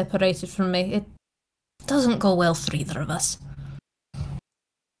being separated from me. It doesn't go well for either of us.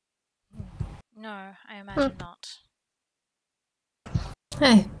 No, I imagine not.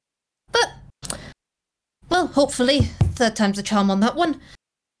 Hey. But, well, hopefully, third time's a charm on that one.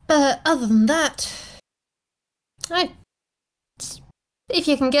 But other than that, if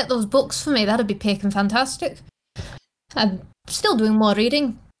you can get those books for me, that'd be packing fantastic. I'm still doing more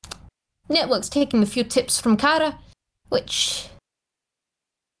reading. Network's taking a few tips from Kara, which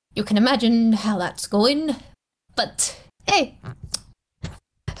you can imagine how that's going. But hey,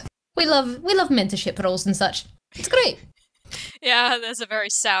 we love mentorship roles and such. It's great. Yeah, there's a very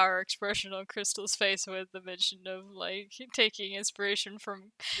sour expression on Crystal's face with the mention of, like, taking inspiration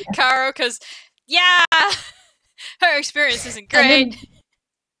from Kara, because, yeah, her experience isn't great.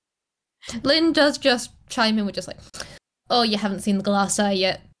 Lynn does just chime in with just like, oh, you haven't seen the glass eye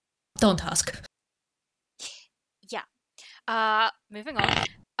yet. Don't ask. Yeah. Moving on.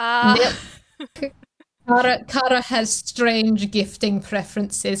 Yep. Kara has strange gifting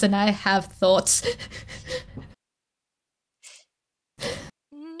preferences, and I have thoughts.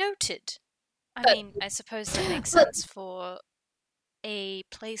 Noted. I mean, I suppose that makes sense for a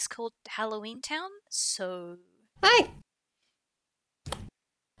place called Halloween Town, so... Hi!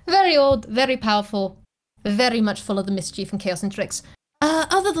 Very old, very powerful, very much full of the mischief and chaos and tricks.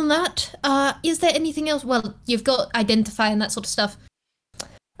 Other than that, is there anything else? Well, you've got Identify and that sort of stuff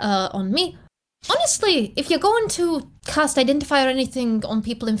on me. Honestly, if you're going to cast Identify or anything on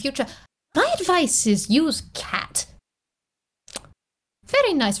people in future, my advice is use Cat.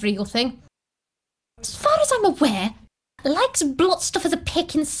 Very nice regal thing. As far as I'm aware, likes blot stuff as a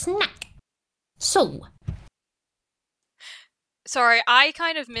pecking snack. So... Sorry, I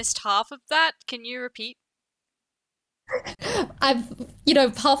kind of missed half of that. Can you repeat?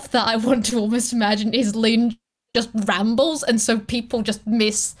 Half that I want to almost imagine is Lynn just rambles, and so people just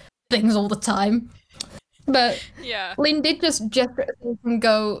miss things all the time. But yeah. Lynn did just gesture and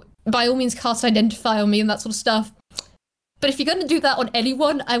go, by all means cast Identify on me and that sort of stuff. But if you're going to do that on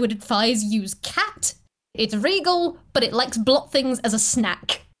anyone, I would advise use cat. It's regal, but it likes blot things as a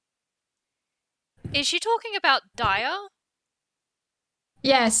snack. Is she talking about Daya?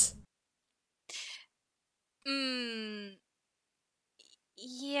 Yes.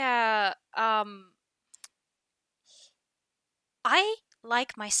 Yeah, I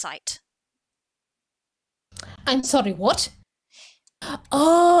like my sight. I'm sorry, what?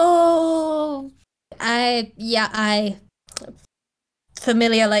 Oh, I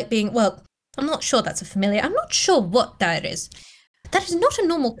familiar like being, well, I'm not sure that's a familiar. I'm not sure what that is. That is not a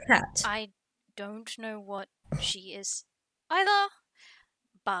normal cat. I don't know what she is either,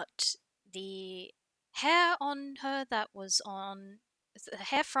 but the hair on her that was on, the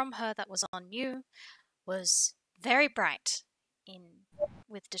hair from her that was on you was very bright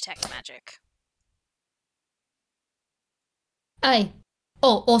with detect magic.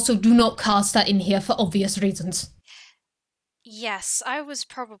 Also do not cast that in here for obvious reasons. Yes, I was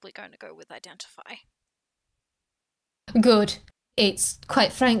probably going to go with identify. Good. It's,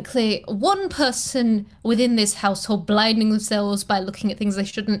 quite frankly, one person within this household blinding themselves by looking at things they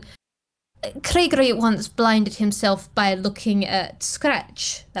shouldn't. Craigery once blinded himself by looking at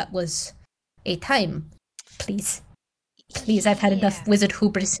Scratch. That was a time. Please. Please, I've had enough wizard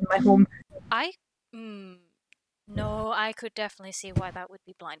hubris in my home. No, I could definitely see why that would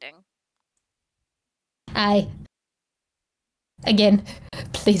be blinding. Again,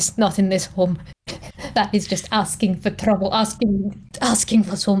 please, not in this home. That is just asking for trouble, asking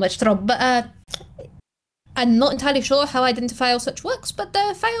for so much trouble. But I'm not entirely sure how identify or such works, but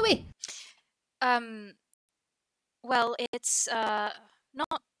fire away. Well, it's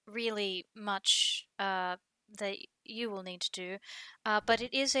not really much that you will need to do, but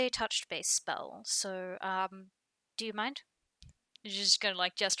it is a touch-based spell. So, do you mind? You're just gonna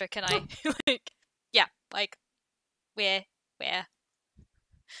like gesture. Can I? Like, yeah, like where?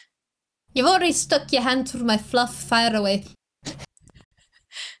 You've already stuck your hand through my fluff. Fire away.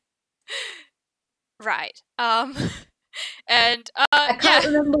 Right. And I can't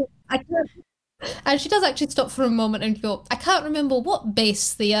remember. And she does actually stop for a moment and go, I can't remember what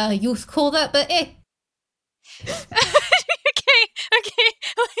base the youth call that, but eh. okay.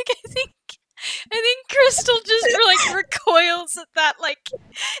 Like I think Crystal just like recoils at that. Like,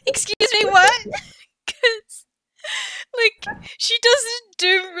 excuse me, what? Because like she doesn't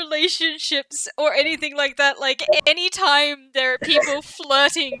do relationships or anything like that. Like anytime there are people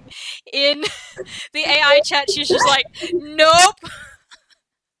flirting in the AI chat, she's just like, nope.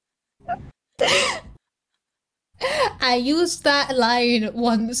 I used that line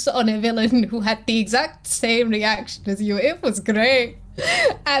once on a villain who had the exact same reaction as you. It was great.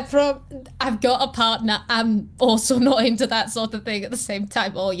 I've got a partner. I'm also not into that sort of thing at the same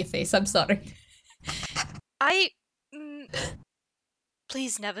time. Oh, your face. I'm sorry.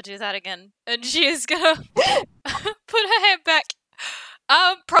 Please never do that again. And she is gonna put her hand back,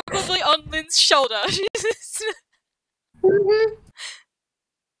 probably on Lynn's shoulder.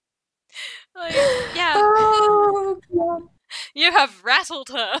 Like, yeah. Oh, God. You have rattled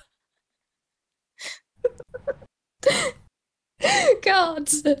her. God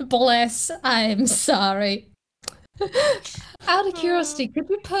bless. I'm sorry. Out of curiosity, could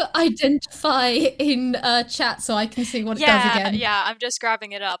we put identify in chat so I can see what it does again? Yeah, I'm just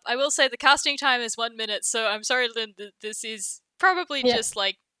grabbing it up. I will say the casting time is 1 minute, so I'm sorry, Lynn, this is probably just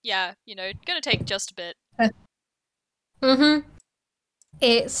like, gonna take just a bit.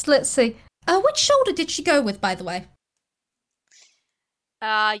 It's, let's see. Which shoulder did she go with, by the way?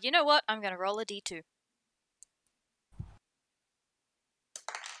 You know what? I'm gonna roll a d2.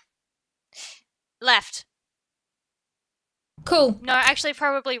 Left. Cool. No, actually,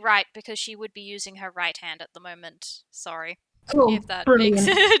 probably right, because she would be using her right hand at the moment. Sorry. Cool. If that Brilliant. makes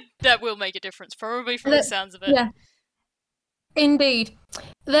it, that will make a difference, probably from the sounds of it. Yeah. Indeed.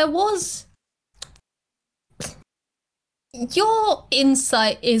 There was... Your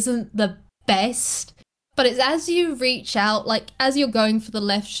insight isn't the best, but it's as you reach out, like, as you're going for the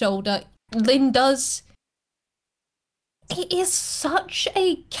left shoulder, Lynn does... It is such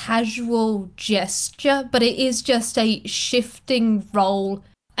a casual gesture, but it is just a shifting roll,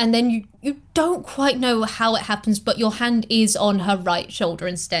 and then you don't quite know how it happens, but your hand is on her right shoulder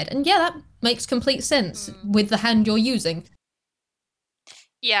instead. And yeah, that makes complete sense with the hand you're using.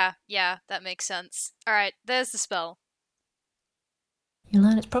 Yeah, that makes sense. Alright, there's the spell. You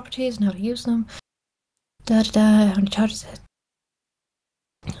learn its properties and how to use them. How many charges it?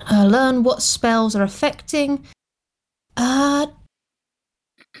 Learn what spells are affecting.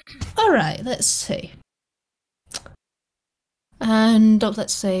 Alright, let's see. And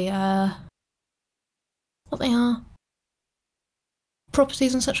let's see, what they are.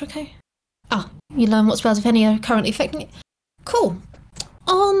 properties and such, okay? Ah, you learn what spells, if any, are currently affecting it. Cool.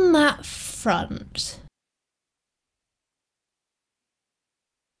 On that front,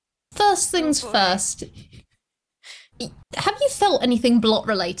 first things first, have you felt anything blot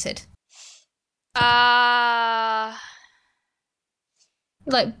related?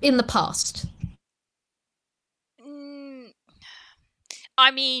 Like, in the past? I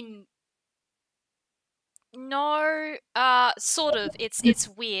mean, no, sort of. It's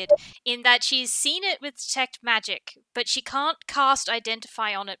weird in that she's seen it with detect magic, but she can't cast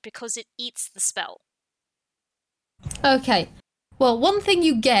identify on it because it eats the spell. Okay. Well, one thing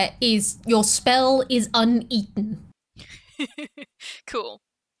you get is your spell is uneaten. Cool.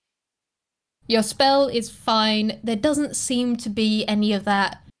 Your spell is fine. There doesn't seem to be any of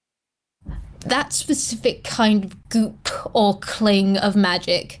that specific kind of goop or cling of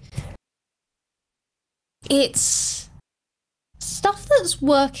magic. It's stuff that's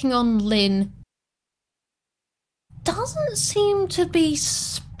working on Lynn doesn't seem to be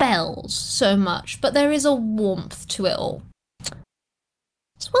spells so much, but there is a warmth to it all.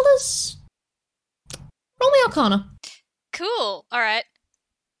 As well as roll me Arcana. Cool. All right.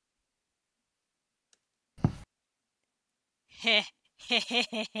 Heh.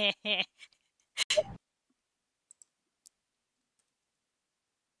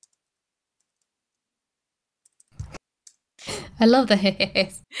 I love the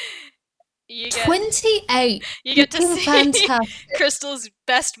hiss. You get 28. You get to see Fantastic. Crystal's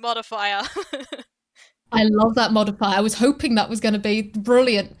best modifier. I love that modifier. I was hoping that was going to be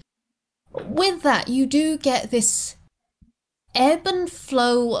brilliant. With that, you do get this ebb and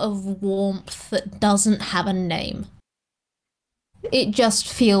flow of warmth that doesn't have a name. It just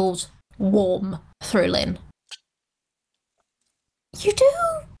feels warm through Lynn. You do,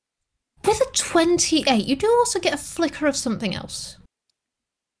 with a 28, you do also get a flicker of something else.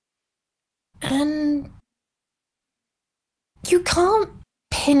 And you can't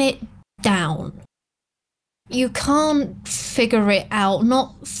pin it down. You can't figure it out,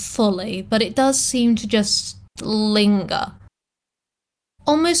 not fully, but it does seem to just linger.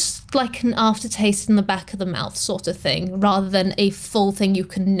 Almost like an aftertaste in the back of the mouth sort of thing, rather than a full thing you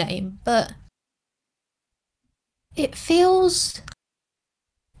can name, but it feels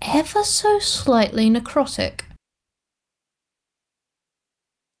ever so slightly necrotic.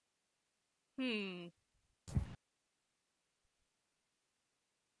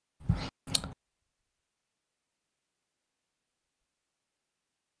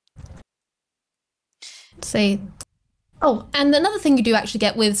 See. Oh, and another thing you do actually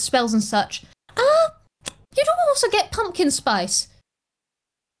get with spells and such, you do also get pumpkin spice.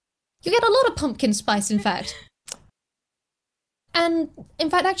 You get a lot of pumpkin spice, in fact. And,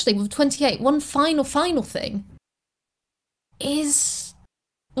 in fact, actually, with 28, one final thing is,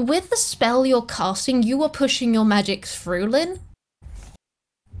 with the spell you're casting, you are pushing your magic through, Lynn.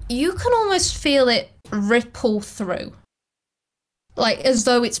 You can almost feel it ripple through. Like, as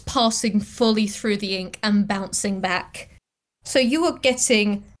though it's passing fully through the ink and bouncing back. So you are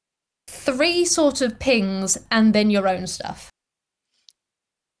getting 3 sort of pings and then your own stuff.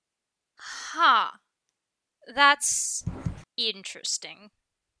 Huh. That's interesting.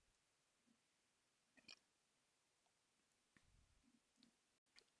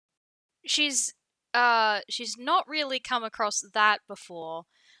 She's not really come across that before.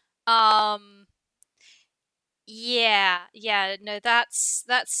 Yeah, no, that's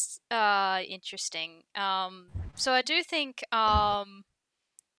interesting. So I do think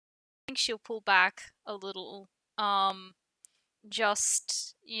she'll pull back a little.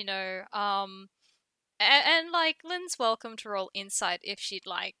 Just, and like Lynn's welcome to roll insight if she'd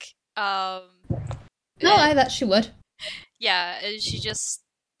like. No, that she would. Yeah, she just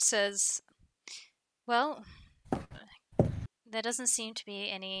says, well, there doesn't seem to be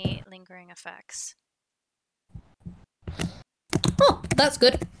any lingering effects. Oh, that's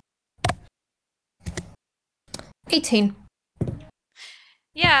good. 18.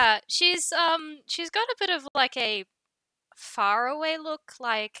 Yeah, she's got a bit of like a faraway look,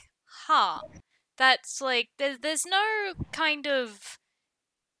 like, that's like there's no kind of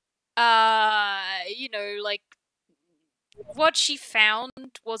like what she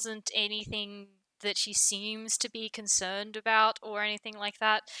found wasn't anything that she seems to be concerned about or anything like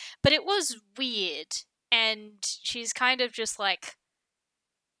that, but it was weird, and she's kind of just like,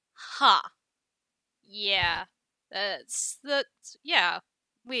 yeah, that's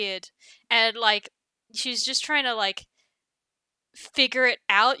weird, and like she's just trying to like figure it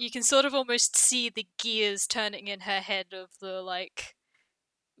out. You can sort of almost see the gears turning in her head of the like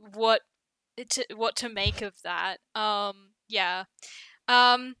what to make of that. yeah.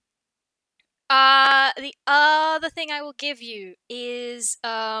 The other thing I will give you is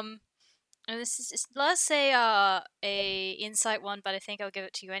and this is, let's say, a insight one, but I think I'll give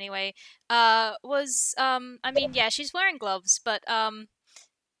it to you anyway. I mean, yeah, she's wearing gloves, but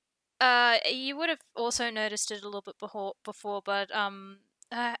you would have also noticed it a little bit before, but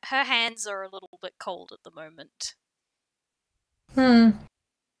her hands are a little bit cold at the moment.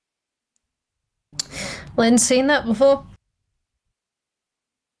 Lynn's seen that before.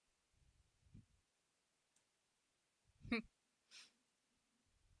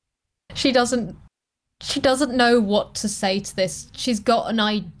 She doesn't know what to say to this. She's got an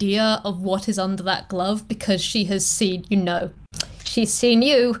idea of what is under that glove because she has seen, she's seen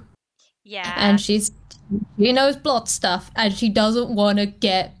you. Yeah. And she knows blot stuff, and she doesn't want to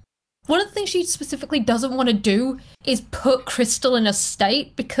get... One of the things she specifically doesn't want to do is put Crystal in a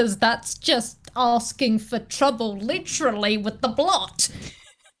state, because that's just asking for trouble, literally, with the blot.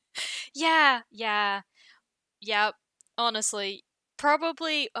 Yeah. Honestly,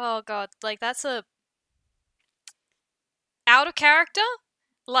 probably. Oh god, like that's a out of character.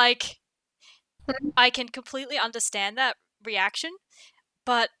 Like, I can completely understand that reaction,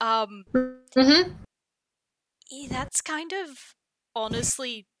 but that's kind of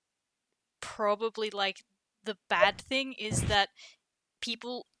honestly probably like the bad thing is that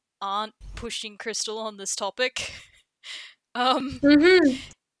people aren't pushing Crystal on this topic.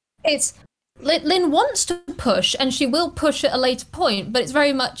 It's Lynn wants to push, and she will push at a later point, but it's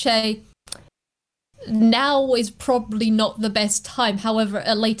very much a now is probably not the best time. However, at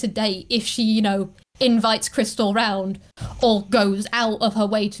a later date, if she, invites Crystal round or goes out of her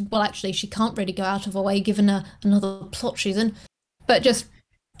way to, well, actually, she can't really go out of her way given another plot she's in, but just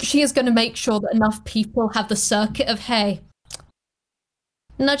she is going to make sure that enough people have the circuit of, hey,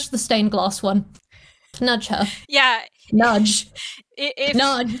 nudge the stained glass one. Nudge her. Yeah. Nudge.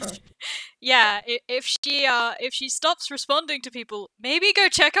 Nudge. Yeah, if she stops responding to people, maybe go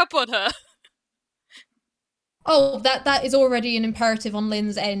check up on her. Oh, that is already an imperative on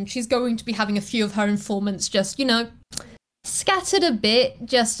Lynn's end. She's going to be having a few of her informants just, scattered a bit,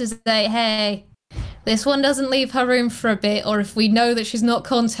 just to say, hey, this one doesn't leave her room for a bit, or if we know that she's not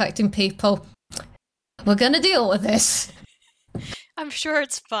contacting people, we're gonna deal with this. I'm sure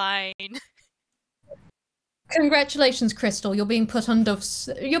it's fine. Congratulations, Crystal. You're being put under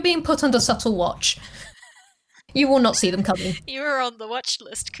subtle watch. You will not see them coming. You are on the watch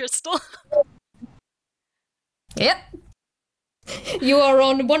list, Crystal. Yep. You are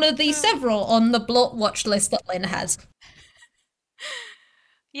on one of the several on the blot watch list that Lynn has.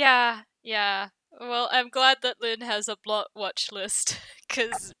 Yeah. Well, I'm glad that Lynn has a blot watch list,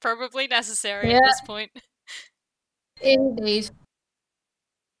 because probably necessary at this point. Indeed.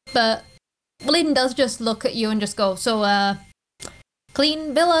 But Lynn does just look at you and just go, so,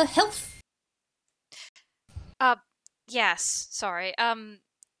 clean bill of health? Yes, sorry.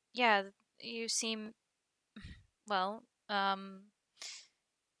 Yeah, you seem... well,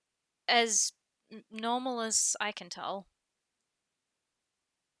 as normal as I can tell.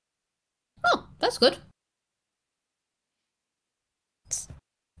 Oh, that's good.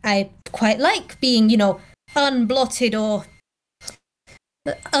 I quite like being, unblotted or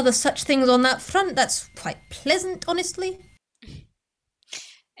other such things on that front. That's quite pleasant, honestly.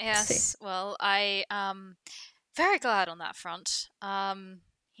 Yes, well, I very glad on that front.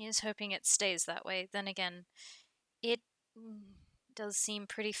 Here's hoping it stays that way. Then again, it does seem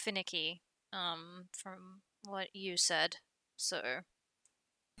pretty finicky, from what you said, so...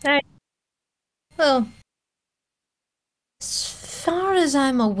 Well, as far as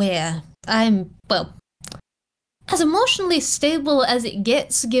I'm aware, I'm, well, as emotionally stable as it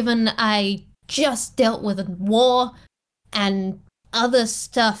gets, given I just dealt with a war and other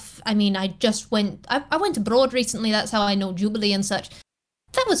stuff. I mean, I went abroad recently, that's how I know Jubilee and such.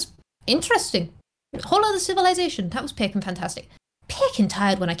 That was interesting. A whole other civilization. That was peckin' fantastic. Peckin'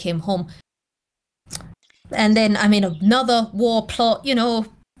 tired when I came home. And then I'm in another war plot,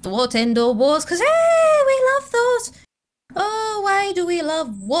 the war to end all wars, because, hey, we love those. Oh, why do we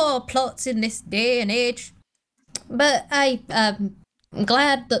love war plots in this day and age? But I'm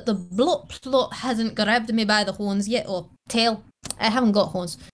glad that the blot plot hasn't grabbed me by the horns yet, or tail. I haven't got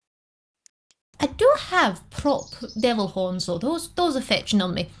horns. I do have prop devil horns, though. Those are fetching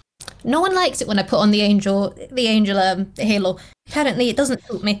on me. No one likes it when I put on the angel halo. Apparently it doesn't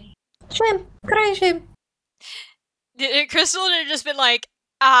suit me. Shame. Cry shame. Crystal would have just been like,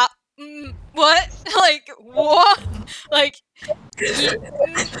 what? Like, what? Like, are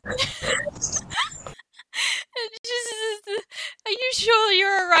you sure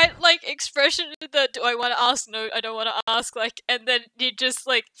you're right, like, expression that do I want to ask? No, I don't want to ask, like, and then you just,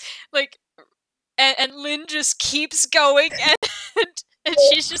 like, and Lynn just keeps going, and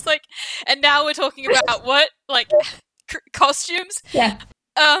she's just like, and now we're talking about what? Like, costumes? Yeah.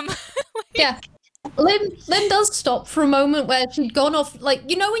 Yeah. Lynn does stop for a moment where she'd gone off, like,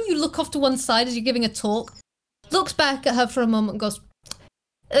 you know when you look off to one side as you're giving a talk? Looks back at her for a moment and goes,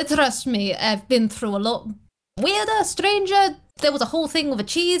 trust me, I've been through a lot weirder, stranger. There was a whole thing with a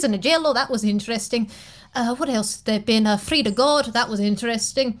cheese and a jello, that was interesting. What else? There'd been Free to God, that was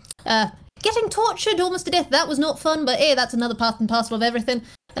interesting. Getting tortured almost to death, that was not fun, but hey, that's another part and parcel of everything.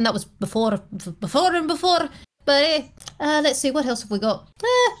 And that was before. But hey, let's see, what else have we got?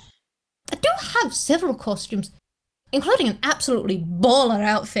 I do have several costumes, including an absolutely baller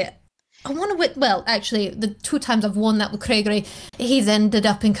outfit. I want to well, actually, the 2 times I've worn that with Craigery, he's ended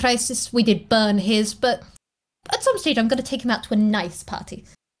up in crisis. We did burn his, but at some stage I'm going to take him out to a nice party.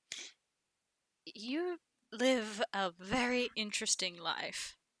 You live a very interesting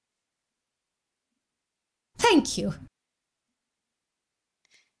life. Thank you.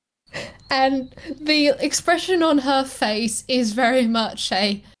 And the expression on her face is very much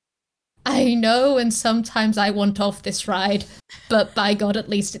I know, and sometimes I want off this ride, but by God, at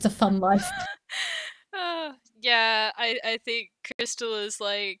least it's a fun life. Yeah, I think Crystal is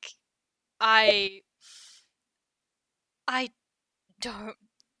like, I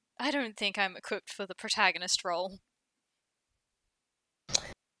don't think I'm equipped for the protagonist role.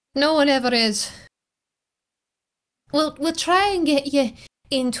 No one ever is. We'll try and get you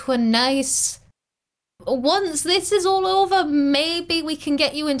into a nice... Once this is all over, maybe we can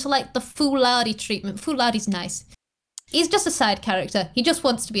get you into, like, the Foolhardy treatment. Foolhardy's nice. He's just a side character. He just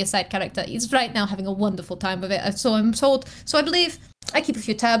wants to be a side character. He's right now having a wonderful time with it, so I'm told. So I believe I keep a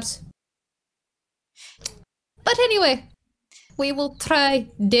few tabs. But anyway, we will try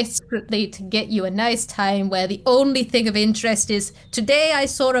desperately to get you a nice time where the only thing of interest is, today I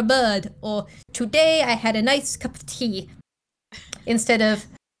saw a bird, or today I had a nice cup of tea, instead of,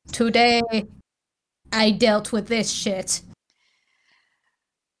 today I dealt with this shit.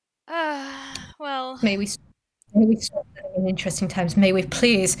 Well... May we stop living in interesting times. May we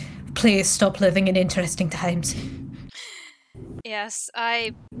please stop living in interesting times. Yes,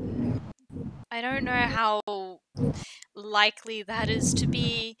 I don't know how likely that is to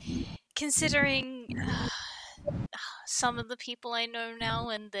be, considering some of the people I know now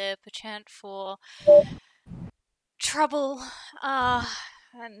and their penchant for trouble,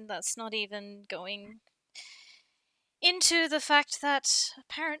 and that's not even going into the fact that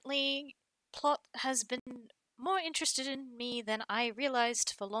apparently Plot has been more interested in me than I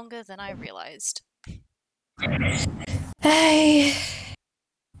realized for longer than I realized. I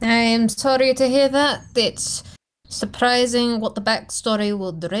am sorry to hear that. It's surprising what the backstory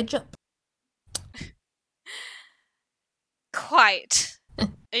will dredge up. Quite.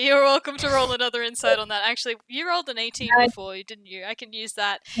 You're welcome to roll another insight on that. Actually, you rolled an 18 before, didn't you? I can use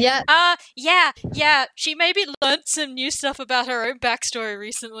that. Yeah. Yeah. She maybe learnt some new stuff about her own backstory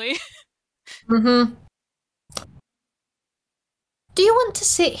recently. Mm-hmm. Do you want to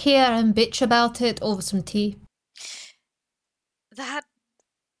sit here and bitch about it over some tea? That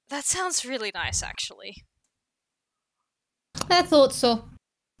sounds really nice, actually. I thought so.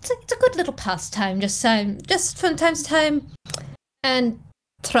 It's a good little pastime, just from time to time. And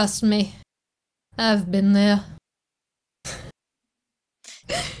trust me, I've been there.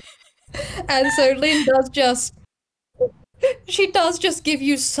 And so Lynn she does just give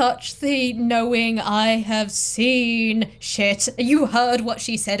you such the knowing I have seen shit. You heard what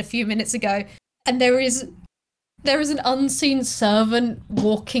she said a few minutes ago. And there is an unseen servant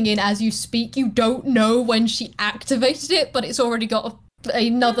walking in as you speak. You don't know when she activated it, but it's already got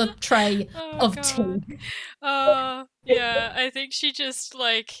another tray of tea. Yeah, I think she just,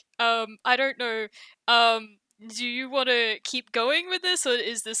 like, I don't know, do you want to keep going with this, or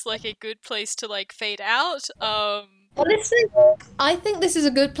is this, like, a good place to, like, fade out? Honestly, I think this is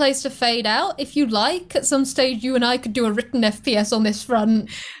a good place to fade out. If you like, at some stage you and I could do a written FPS on this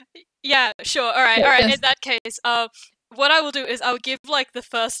front. Yeah, sure, alright, yes. In that case, what I will do is I'll give, like, the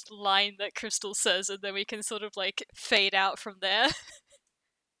first line that Crystal says, and then we can sort of, like, fade out from there.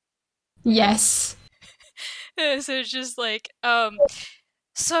 Yes. So it's just like,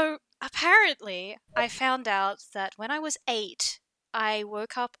 so apparently I found out that when I was 8, I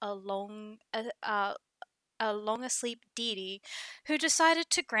woke up a long asleep deity who decided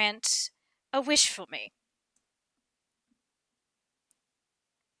to grant a wish for me.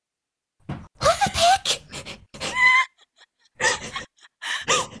 What the heck?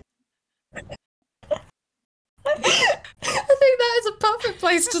 I think that is a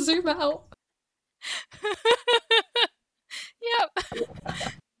place to zoom out. Yep.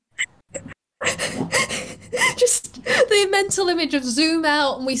 Just the mental image of zoom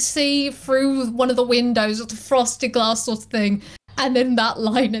out and we see through one of the windows of the frosted glass sort of thing, and then that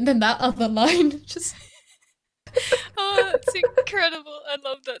line and then that other line. Just Oh, it's incredible. I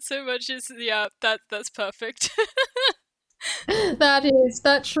love that so much. That's perfect.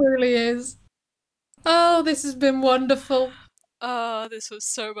 that truly is. Oh, this has been wonderful. Oh, this was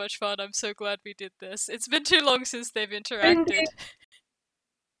so much fun. I'm so glad we did this. It's been too long since they've interacted. Indeed.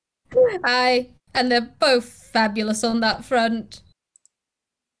 Aye, and they're both fabulous on that front.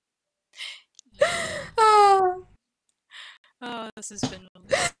 Oh, this has been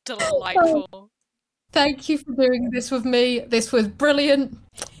delightful. Thank you for doing this with me. This was brilliant.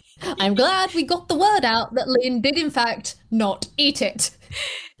 I'm glad we got the word out that Lynn did, in fact, not eat it.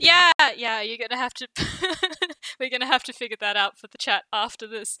 Yeah, you're gonna have to. We're gonna have to figure that out for the chat after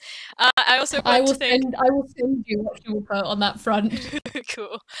this. I will send you what you will put on that front.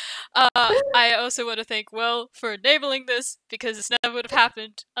 Cool. I also want to thank Will for enabling this, because this never would have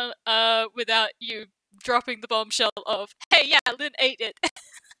happened without you dropping the bombshell of, "Hey, yeah, Lynn ate it."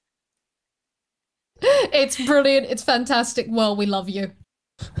 It's brilliant. It's fantastic. Well, we love you.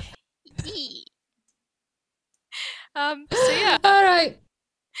 So yeah. All right.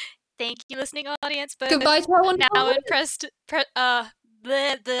 Thank you, listening audience. But goodbye to our wonderful now and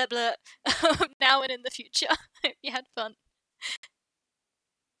blah blah blah. Now and in the future. Hope you had fun.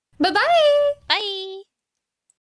 Bye-bye. Bye.